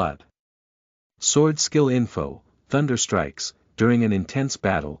accepts your blood. Sword skill info, Thunder strikes. During an intense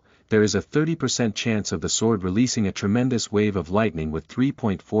battle, there is a 30% chance of the sword releasing a tremendous wave of lightning with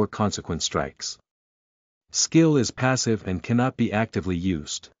 3.4 consequent strikes. Skill is passive and cannot be actively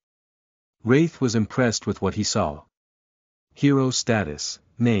used. Wraith was impressed with what he saw. Hero status,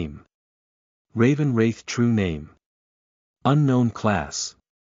 name. Raven Wraith true name. Unknown class.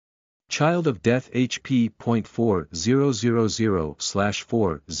 Child of Death HP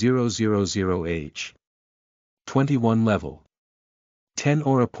 .4000/4000H. 21 level. 10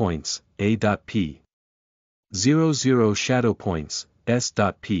 aura points, A.P. 00 shadow points,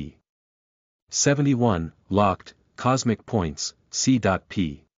 S.P. 71, locked, cosmic points,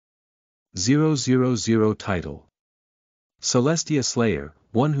 C.P. 000 title. Celestia Slayer,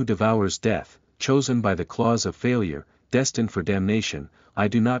 one who devours death, chosen by the claws of failure, destined for damnation. I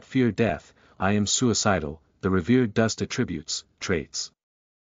do not fear death, I am suicidal. The revered dust attributes, traits.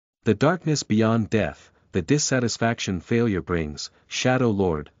 The darkness beyond death, the dissatisfaction failure brings. Shadow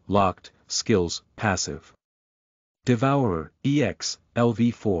Lord, locked, skills, passive. Devourer, EX,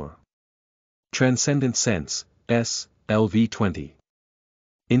 LV4. Transcendent Sense, S, LV20.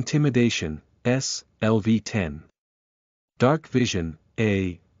 Intimidation, S, LV10. Dark Vision,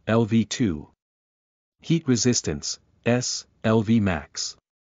 A, LV2. Heat Resistance, S, LV Max.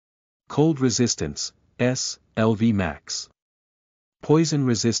 Cold Resistance, S, LV Max. Poison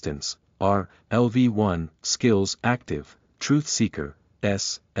Resistance, R, LV1, Skills Active, Truth Seeker,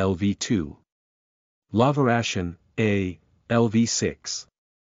 S, LV2. Lava Ration, A, LV6.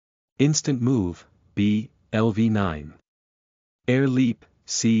 Instant Move, B, LV9. Air Leap,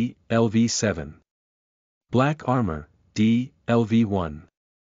 C, LV7. Black Armor, D, LV1.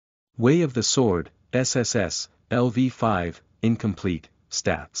 Way of the Sword, SSS, LV5, incomplete,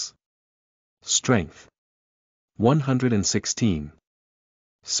 stats. Strength. 116.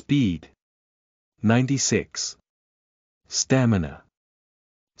 Speed. 96. Stamina.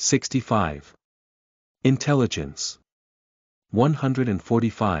 65. Intelligence.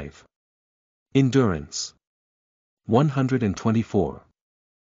 145. Endurance. 124.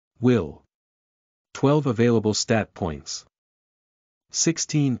 Will. 12 available stat points.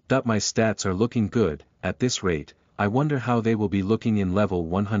 16. My stats are looking good. At this rate, I wonder how they will be looking in level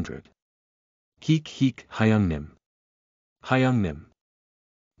 100. Heek heek Hyungnim. Hyungnim.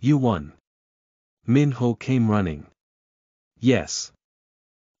 You won. Min-ho came running. Yes.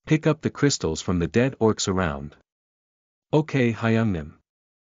 Pick up the crystals from the dead orcs around. Okay Hyungnim.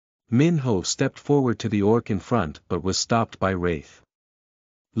 Min-ho stepped forward to the orc in front but was stopped by Wraith.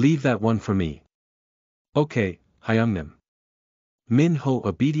 Leave that one for me. Okay, Hyungnim. Min-ho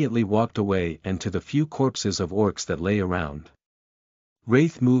obediently walked away and to the few corpses of orcs that lay around.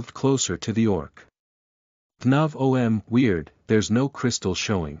 Wraith moved closer to the orc. Gnav weird, there's no crystal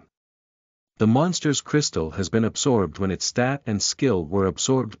showing. The monster's crystal has been absorbed when its stat and skill were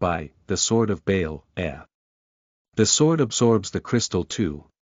absorbed by the Sword of Baal. The sword absorbs the crystal too.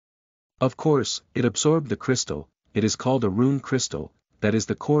 Of course, it absorbed the crystal. It is called a rune crystal, that is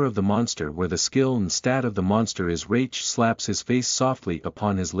the core of the monster where the skill and stat of the monster is. Rach slaps his face softly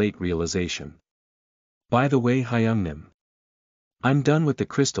upon his late realization. By the way Hyungnim. I'm done with the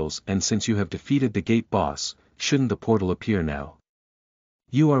crystals and since you have defeated the gate boss, shouldn't the portal appear now?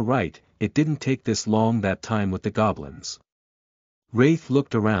 You are right, it didn't take this long that time with the goblins. Wraith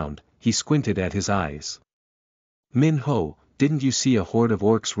looked around, he squinted at his eyes. Min-ho, didn't you see a horde of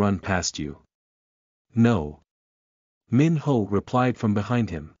orcs run past you? No. Min-ho replied from behind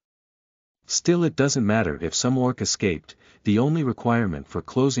him. Still it doesn't matter if some orc escaped, the only requirement for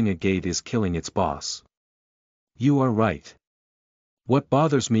closing a gate is killing its boss. You are right. What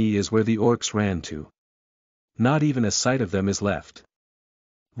bothers me is where the orcs ran to. Not even a sight of them is left.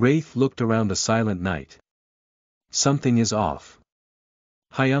 Wraith looked around the silent night. Something is off.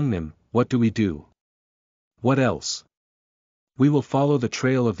 Hyungnim, what do we do? What else? We will follow the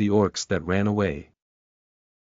trail of the orcs that ran away.